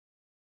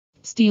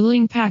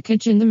 Stealing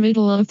package in the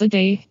middle of the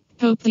day.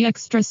 Hope the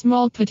extra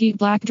small petite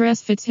black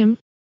dress fits him.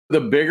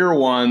 The bigger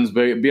ones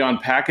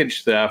beyond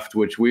package theft,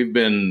 which we've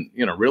been,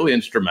 really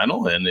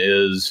instrumental in,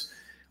 is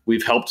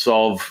we've helped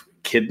solve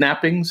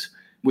kidnappings.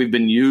 We've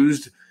been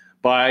used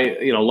by,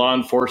 law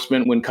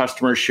enforcement when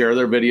customers share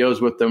their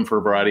videos with them for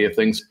a variety of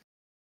things.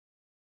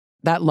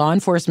 That law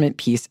enforcement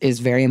piece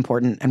is very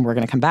important, and we're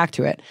going to come back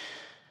to it.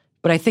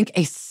 But I think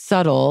a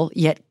subtle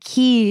yet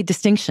key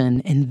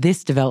distinction in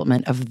this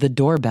development of the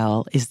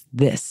doorbell is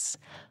this.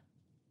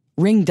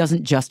 Ring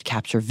doesn't just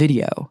capture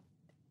video.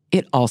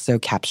 It also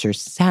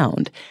captures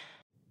sound.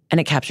 And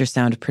it captures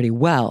sound pretty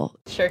well.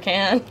 Sure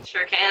can.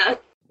 Sure can.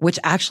 Which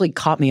actually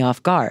caught me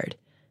off guard.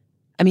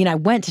 I mean, I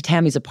went to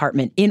Tammy's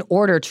apartment in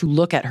order to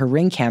look at her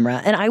Ring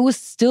camera, and I was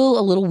still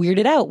a little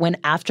weirded out when,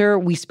 after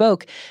we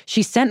spoke,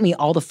 she sent me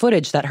all the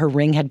footage that her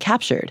Ring had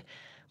captured.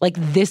 Like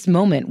this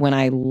moment when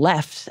I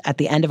left at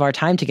the end of our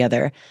time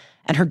together,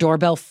 and her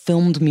doorbell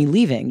filmed me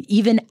leaving,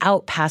 even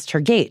out past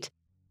her gate.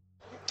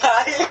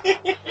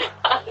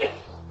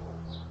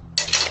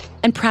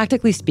 And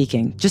practically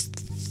speaking, just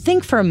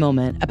think for a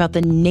moment about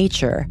the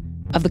nature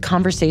of the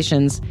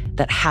conversations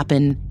that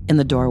happen in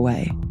the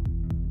doorway,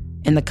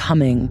 in the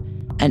coming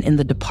and in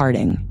the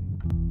departing.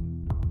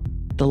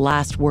 The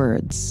last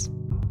words,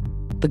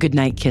 the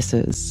goodnight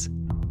kisses.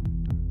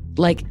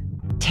 Like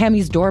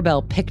Tammy's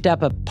doorbell picked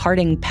up a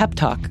parting pep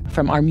talk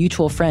from our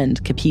mutual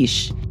friend,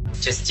 Capiche.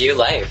 Just do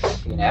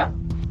life, you know?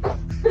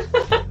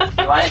 If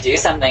you want to do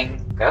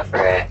something, go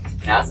for it.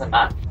 Now's the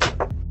month.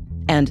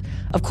 And,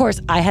 of course,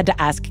 I had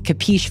to ask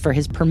Capiche for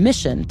his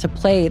permission to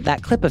play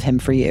that clip of him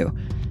for you.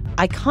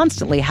 I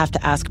constantly have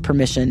to ask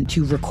permission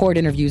to record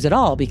interviews at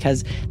all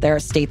because there are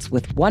states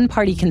with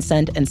one-party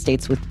consent and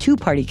states with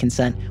two-party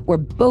consent where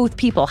both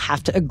people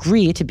have to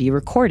agree to be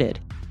recorded.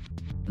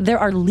 There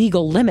are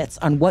legal limits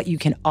on what you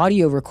can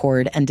audio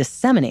record and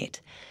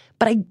disseminate.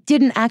 But I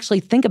didn't actually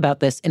think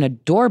about this in a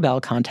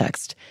doorbell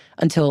context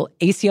until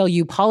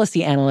ACLU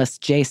policy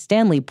analyst Jay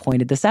Stanley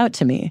pointed this out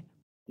to me.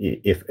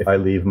 If I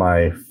leave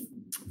my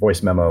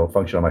voice memo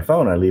function on my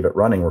phone, I leave it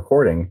running,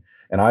 recording,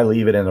 and I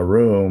leave it in a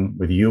room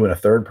with you and a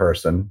third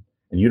person,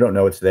 and you don't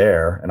know it's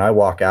there, and I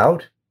walk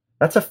out,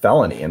 that's a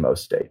felony in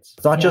most states.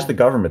 It's not just the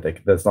government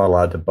that's not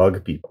allowed to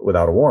bug people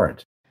without a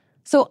warrant.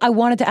 So I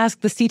wanted to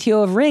ask the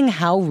CTO of Ring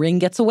how Ring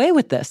gets away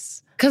with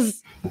this.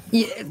 Because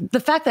the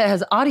fact that it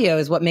has audio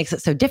is what makes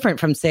it so different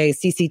from, say,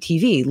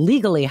 CCTV.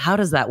 Legally, how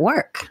does that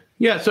work?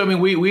 Yeah, so I mean,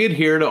 we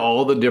adhere to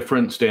all the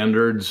different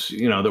standards,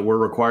 that we're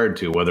required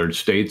to, whether it's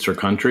states or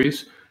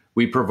countries.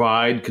 We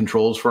provide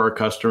controls for our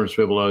customers to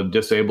be able to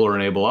disable or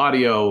enable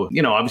audio.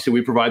 Obviously,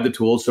 we provide the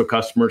tools so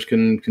customers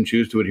can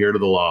choose to adhere to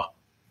the law.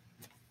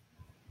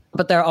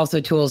 But there are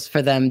also tools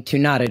for them to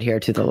not adhere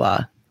to the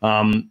law.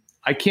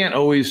 I can't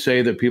always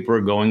say that people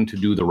are going to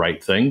do the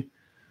right thing.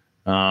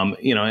 And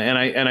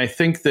I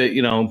think that,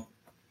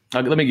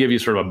 let me give you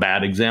sort of a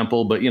bad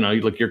example, but,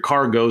 like your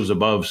car goes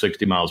above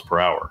 60 miles per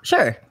hour.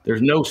 Sure.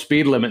 There's no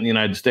speed limit in the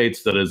United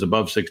States that is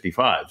above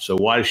 65. So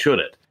why should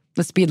it?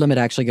 The speed limit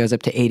actually goes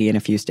up to 80 in a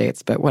few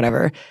states, but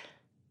whatever.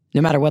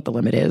 No matter what the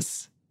limit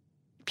is,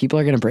 people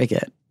are going to break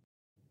it.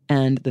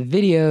 And the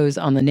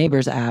videos on the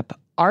Neighbors app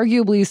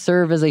arguably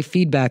serve as a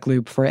feedback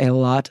loop for a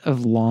lot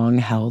of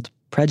long-held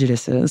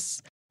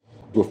prejudices.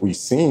 What we've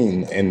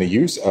seen in the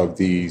use of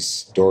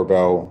these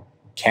doorbell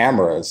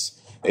cameras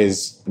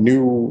is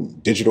new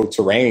digital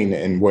terrain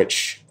in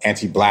which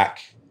anti-Black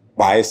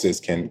biases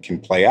can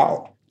play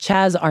out.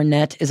 Chaz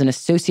Arnett is an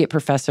associate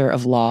professor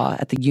of law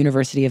at the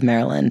University of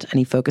Maryland, and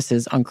he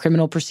focuses on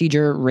criminal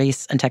procedure,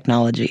 race, and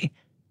technology.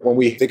 When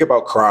we think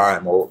about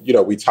crime or,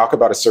 we talk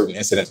about a certain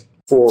incident,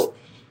 for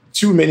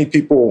too many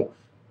people,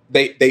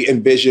 they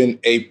envision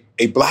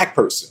a Black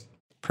person.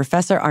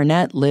 Professor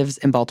Arnett lives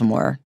in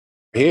Baltimore.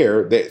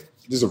 Here,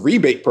 there's a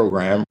rebate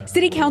program.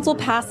 City Council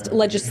passed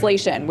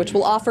legislation which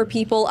will offer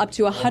people up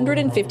to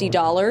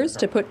 $150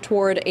 to put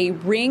toward a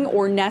Ring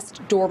or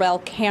Nest doorbell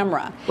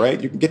camera. Right?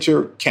 You can get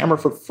your camera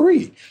for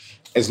free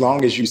as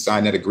long as you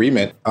sign that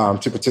agreement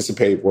to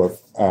participate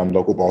with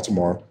local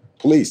Baltimore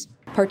police.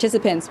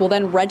 Participants will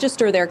then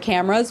register their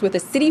cameras with a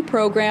city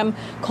program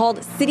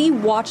called City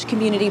Watch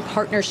Community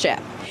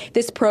Partnership.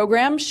 This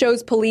program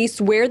shows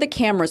police where the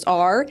cameras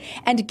are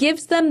and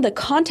gives them the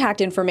contact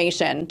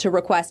information to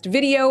request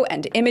video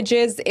and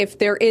images if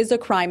there is a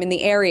crime in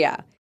the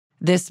area.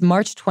 This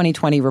March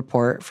 2020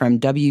 report from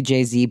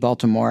WJZ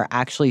Baltimore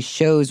actually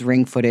shows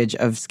Ring footage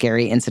of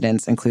scary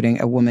incidents,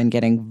 including a woman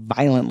getting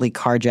violently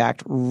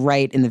carjacked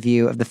right in the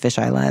view of the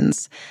fisheye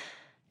lens.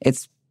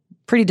 It's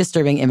pretty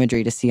disturbing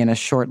imagery to see in a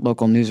short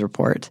local news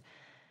report.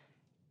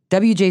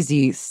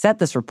 WJZ set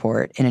this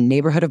report in a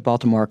neighborhood of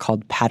Baltimore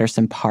called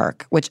Patterson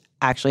Park, which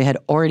actually had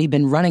already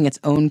been running its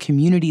own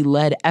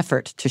community-led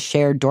effort to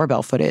share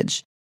doorbell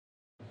footage.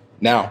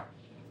 Now,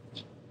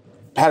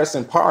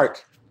 Patterson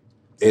Park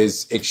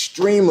is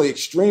extremely,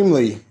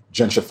 extremely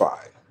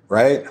gentrified,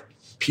 right?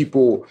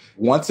 People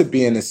want to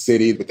be in the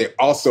city, but they're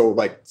also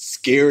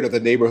scared of the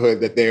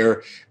neighborhood that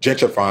they're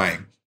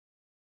gentrifying.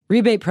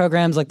 Rebate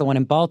programs like the one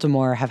in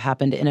Baltimore have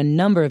happened in a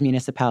number of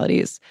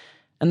municipalities.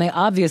 And they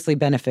obviously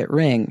benefit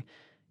Ring,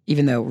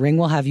 even though Ring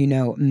will have you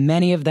know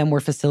many of them were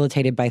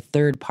facilitated by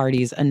third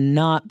parties and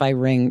not by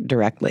Ring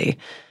directly,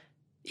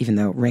 even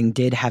though Ring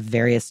did have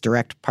various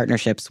direct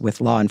partnerships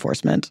with law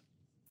enforcement.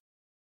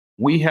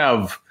 We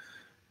have,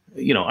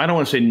 I don't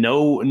want to say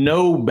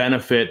no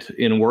benefit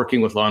in working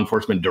with law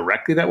enforcement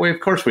directly that way. Of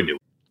course we do.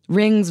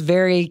 Ring's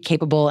very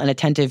capable and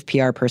attentive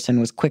PR person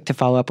was quick to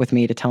follow up with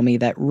me to tell me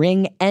that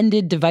Ring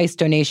ended device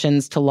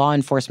donations to law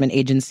enforcement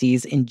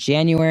agencies in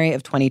January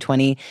of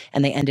 2020,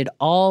 and they ended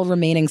all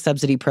remaining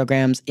subsidy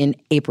programs in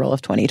April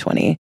of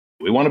 2020.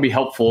 We want to be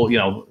helpful,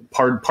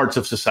 parts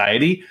of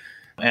society,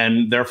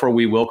 and therefore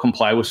we will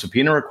comply with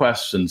subpoena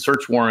requests and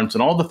search warrants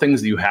and all the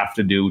things that you have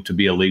to do to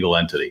be a legal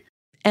entity.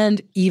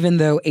 And even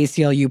though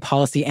ACLU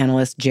policy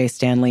analyst Jay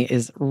Stanley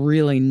is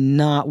really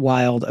not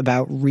wild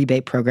about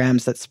rebate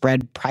programs that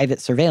spread private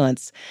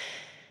surveillance,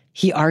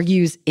 he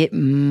argues it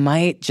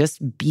might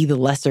just be the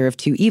lesser of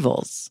two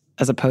evils,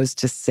 as opposed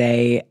to,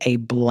 say, a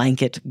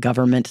blanket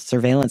government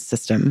surveillance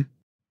system.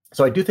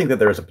 So I do think that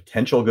there is a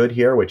potential good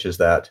here, which is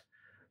that,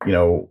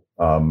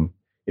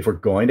 if we're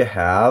going to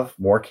have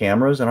more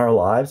cameras in our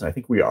lives, and I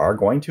think we are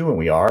going to, and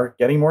we are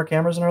getting more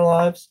cameras in our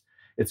lives,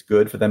 it's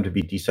good for them to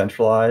be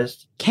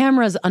decentralized.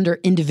 Cameras under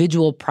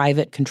individual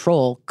private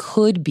control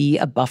could be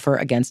a buffer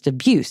against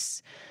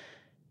abuse.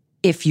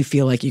 If you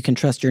feel like you can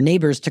trust your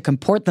neighbors to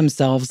comport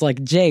themselves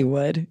like Jay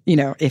would,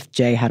 if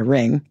Jay had a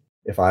Ring.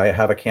 If I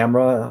have a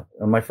camera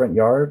in my front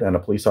yard and a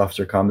police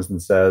officer comes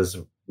and says,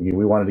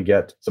 we wanted to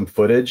get some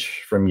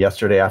footage from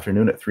yesterday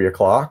afternoon at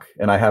 3:00,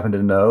 and I happen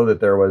to know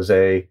that there was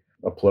a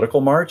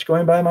political march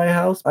going by my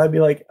house, I'd be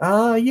like,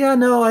 yeah,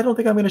 no, I don't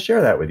think I'm going to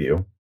share that with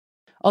you.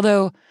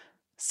 Although,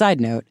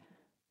 side note,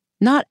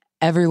 not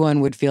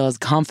everyone would feel as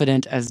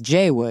confident as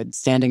Jay would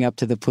standing up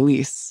to the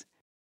police.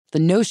 The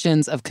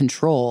notions of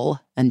control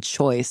and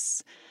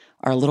choice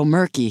are a little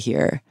murky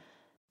here,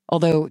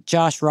 although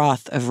Josh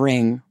Roth of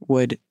Ring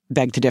would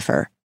beg to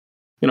differ.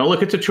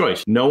 Look, it's a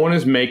choice. No one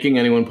is making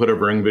anyone put a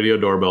Ring video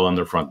doorbell on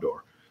their front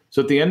door.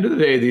 So at the end of the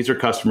day, these are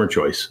customer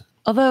choice.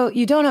 Although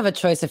you don't have a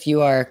choice if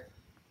you are,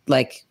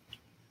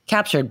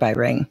 captured by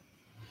Ring.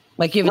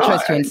 You have a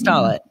choice to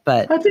install it,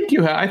 but I think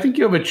you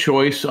have a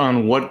choice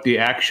on what the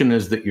action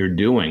is that you're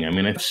doing. I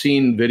mean, I've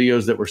seen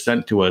videos that were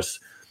sent to us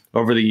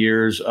over the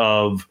years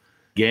of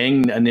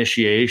gang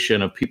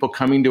initiation, of people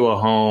coming to a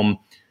home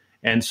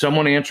and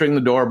someone answering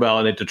the doorbell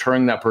and it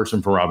deterring that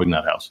person from robbing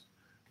that house.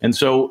 And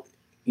so,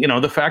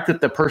 the fact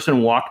that the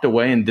person walked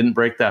away and didn't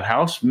break that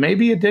house,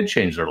 maybe it did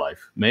change their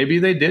life. Maybe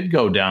they did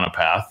go down a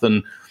path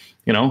and,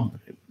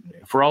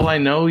 for all I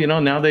know,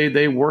 now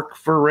they work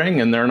for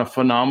Ring and they're a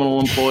phenomenal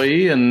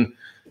employee and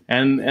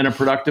a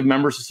productive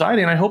member of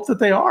society. And I hope that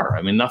they are.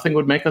 I mean, nothing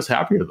would make us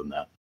happier than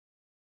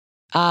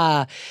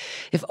that.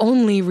 If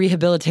only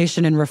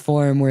rehabilitation and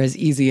reform were as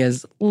easy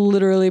as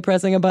literally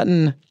pressing a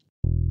button.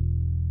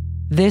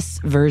 This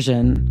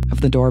version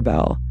of the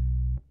doorbell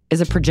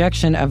is a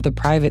projection of the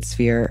private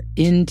sphere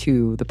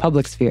into the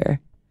public sphere.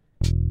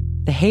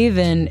 The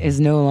Haven is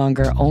no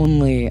longer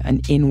only an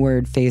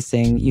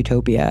inward-facing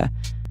utopia.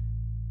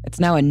 It's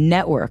now a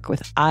network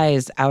with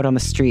eyes out on the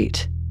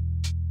street.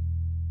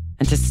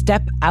 And to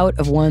step out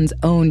of one's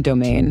own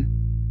domain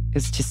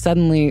is to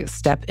suddenly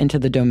step into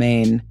the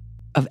domain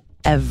of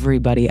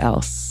everybody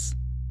else.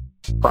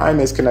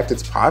 Crime is connected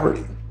to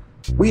poverty.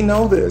 We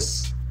know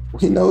this.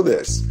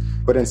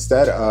 But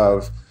instead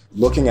of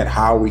looking at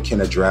how we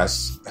can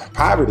address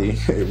poverty,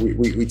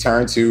 we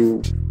turn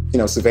to,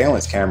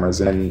 surveillance cameras.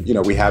 And,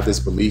 we have this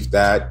belief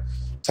that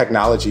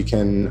technology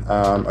can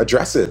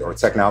address it, or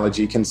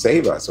technology can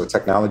save us, or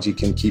technology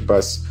can keep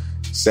us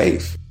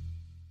safe.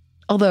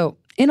 Although,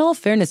 in all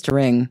fairness to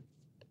Ring,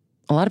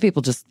 a lot of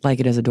people just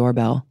like it as a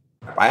doorbell.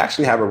 I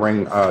actually have a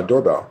Ring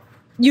doorbell.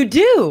 You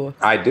do?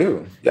 I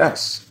do,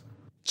 yes.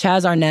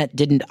 Chaz Arnett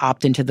didn't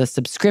opt into the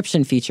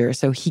subscription feature,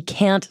 so he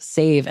can't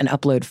save and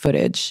upload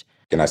footage.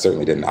 And I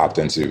certainly didn't opt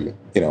into,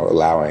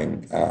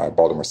 allowing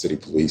Baltimore City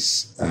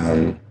Police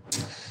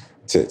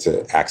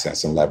to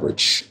access and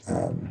leverage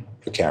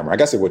the camera. I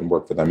guess it wouldn't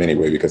work for them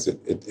anyway because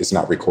it's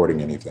not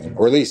recording anything.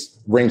 Or at least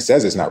Ring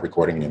says it's not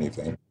recording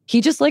anything.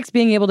 He just likes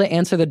being able to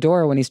answer the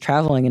door when he's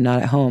traveling and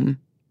not at home.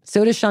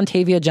 So does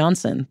Shantavia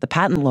Johnson, the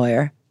patent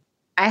lawyer.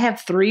 I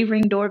have 3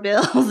 Ring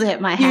doorbells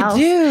at my house.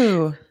 You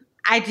do?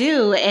 I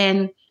do.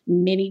 And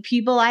many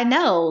people I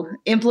know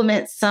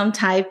implement some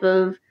type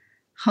of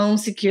home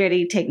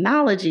security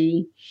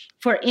technology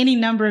for any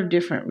number of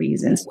different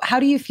reasons. How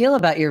do you feel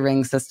about your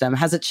Ring system?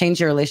 Has it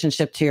changed your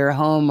relationship to your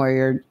home or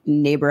your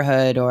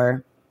neighborhood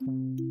or?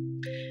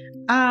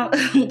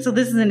 So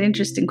this is an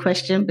interesting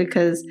question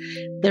because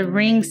the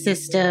Ring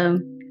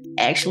system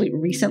actually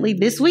recently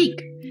this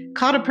week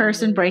caught a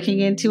person breaking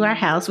into our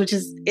house, which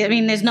is,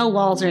 there's no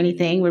walls or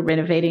anything. We're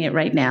renovating it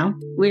right now.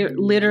 We're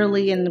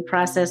literally in the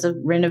process of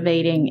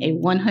renovating a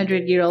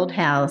 100-year-old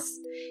house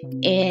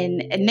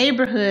in a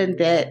neighborhood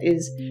that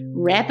is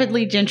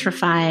rapidly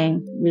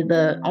gentrifying with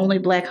the only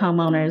Black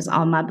homeowners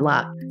on my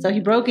block. So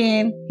he broke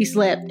in, he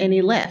slept, and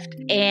he left.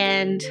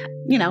 And,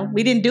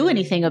 we didn't do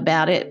anything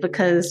about it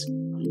because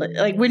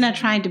Like, we're not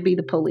trying to be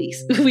the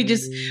police. We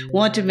just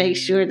want to make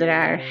sure that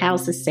our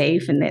house is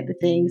safe and that the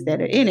things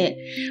that are in it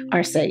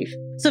are safe.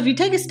 So if you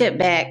take a step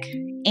back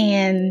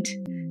and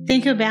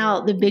think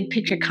about the big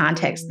picture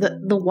context,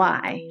 the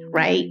why,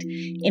 right?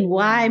 And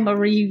why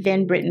Marie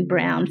Van Brittan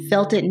Brown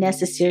felt it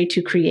necessary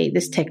to create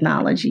this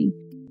technology.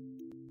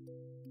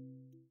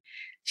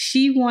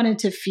 She wanted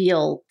to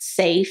feel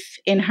safe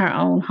in her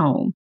own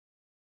home.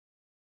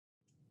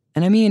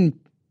 And I mean,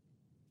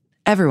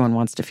 everyone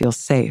wants to feel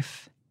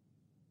safe.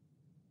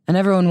 And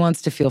everyone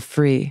wants to feel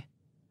free.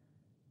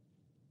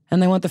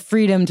 And they want the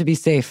freedom to be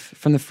safe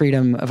from the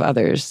freedom of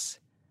others.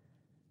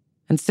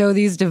 And so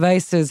these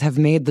devices have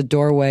made the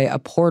doorway a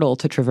portal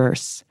to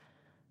traverse,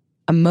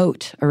 a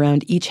moat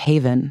around each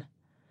haven,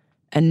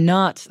 and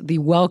not the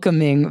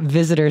welcoming,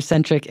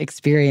 visitor-centric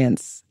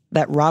experience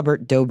that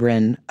Robert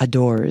Dobrin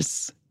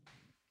adores.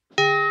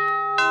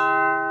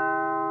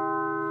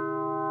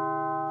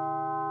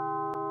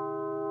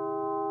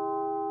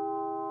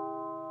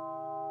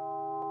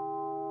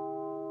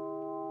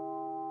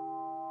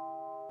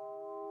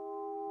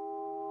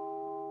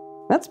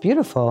 That's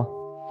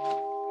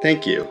beautiful.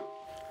 Thank you.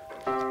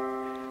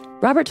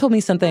 Robert told me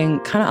something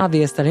kind of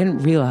obvious that I didn't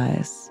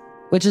realize,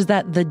 which is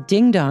that the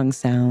ding-dong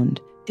sound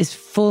is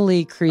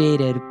fully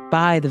created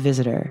by the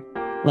visitor.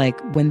 Like,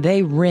 when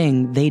they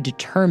ring, they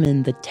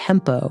determine the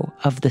tempo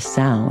of the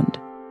sound.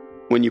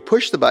 When you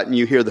push the button,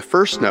 you hear the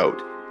first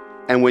note.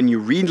 And when you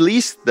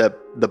release the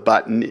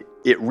button,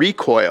 it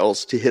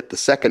recoils to hit the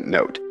second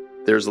note.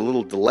 There's a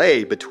little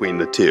delay between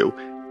the two.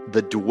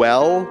 The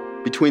dwell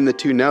between the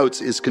two notes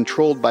is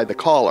controlled by the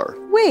caller.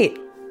 Wait,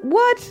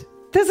 what?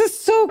 This is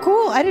so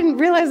cool. I didn't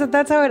realize that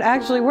that's how it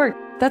actually worked.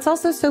 That's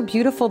also so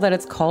beautiful that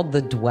it's called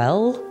the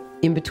dwell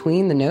in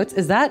between the notes.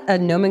 Is that a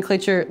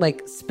nomenclature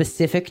like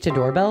specific to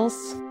doorbells?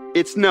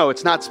 It's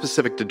not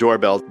specific to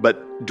doorbells,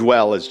 but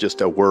dwell is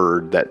just a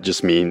word that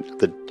just means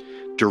the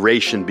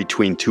duration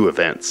between two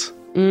events.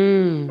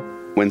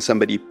 When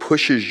somebody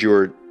pushes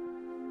your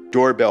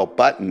doorbell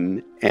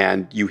button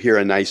and you hear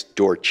a nice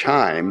door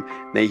chime,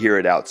 they hear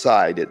it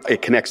outside.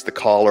 It connects the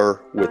caller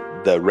with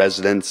the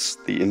residents,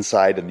 the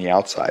inside and the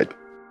outside.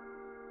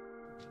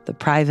 The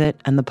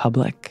private and the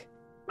public.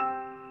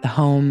 The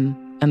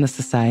home and the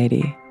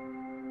society.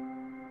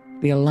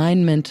 The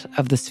alignment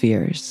of the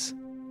spheres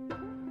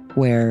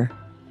where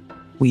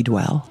we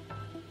dwell.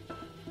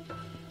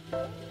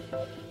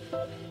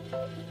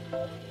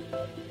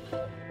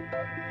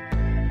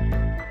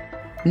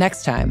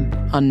 Next time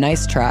on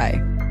Nice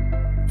Try.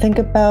 Think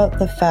about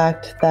the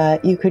fact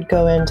that you could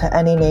go into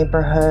any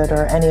neighborhood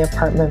or any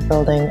apartment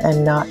building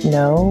and not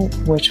know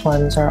which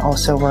ones are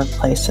also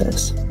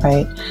workplaces,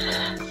 right?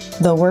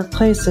 The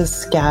workplace is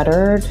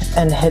scattered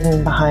and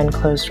hidden behind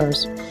closed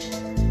doors.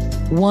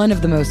 One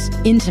of the most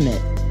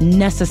intimate,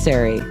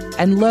 necessary,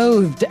 and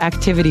loathed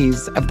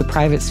activities of the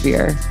private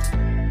sphere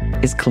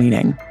is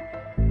cleaning.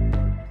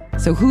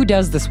 So who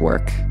does this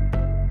work?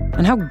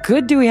 And how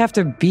good do we have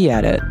to be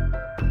at it?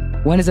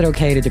 When is it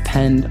okay to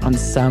depend on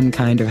some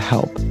kind of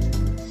help?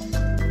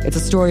 It's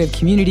a story of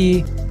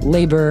community,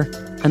 labor,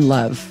 and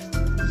love,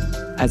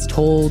 as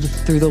told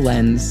through the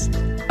lens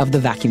of the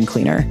vacuum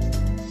cleaner.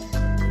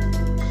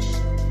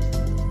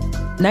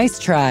 Nice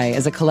Try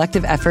is a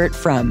collective effort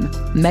from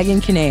Megan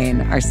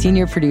Kinane, our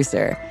senior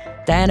producer,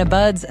 Diana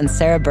Buds and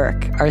Sarah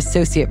Burke, our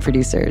associate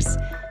producers.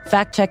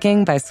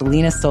 Fact-checking by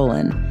Selena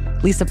Solon.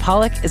 Lisa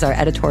Pollock is our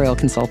editorial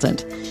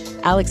consultant.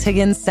 Alex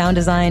Higgins sound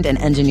designed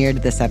and engineered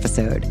this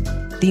episode.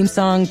 Theme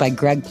song by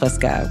Greg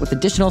Pliska, with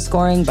additional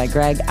scoring by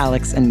Greg,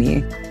 Alex, and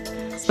me.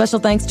 Special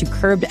thanks to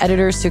Curbed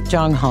editor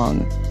Sukjong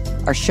Hong.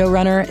 Our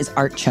showrunner is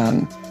Art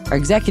Chung. Our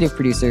executive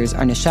producers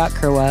are Nishat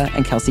Kurwa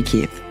and Kelsey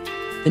Keith.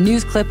 The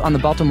news clip on the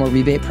Baltimore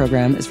Rebate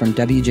Program is from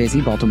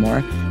WJZ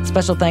Baltimore.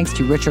 Special thanks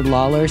to Richard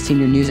Lawler,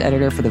 senior news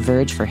editor for The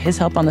Verge, for his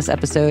help on this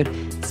episode.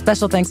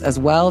 Special thanks as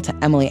well to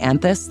Emily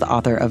Anthis, the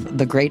author of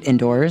The Great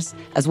Indoors,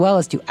 as well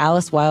as to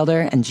Alice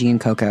Wilder and Jean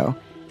Coco.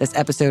 This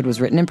episode was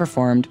written and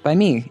performed by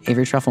me,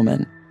 Avery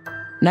Trufelman.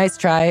 Nice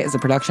Try is a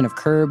production of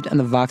Curbed and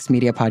the Vox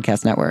Media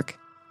Podcast Network.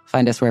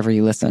 Find us wherever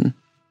you listen.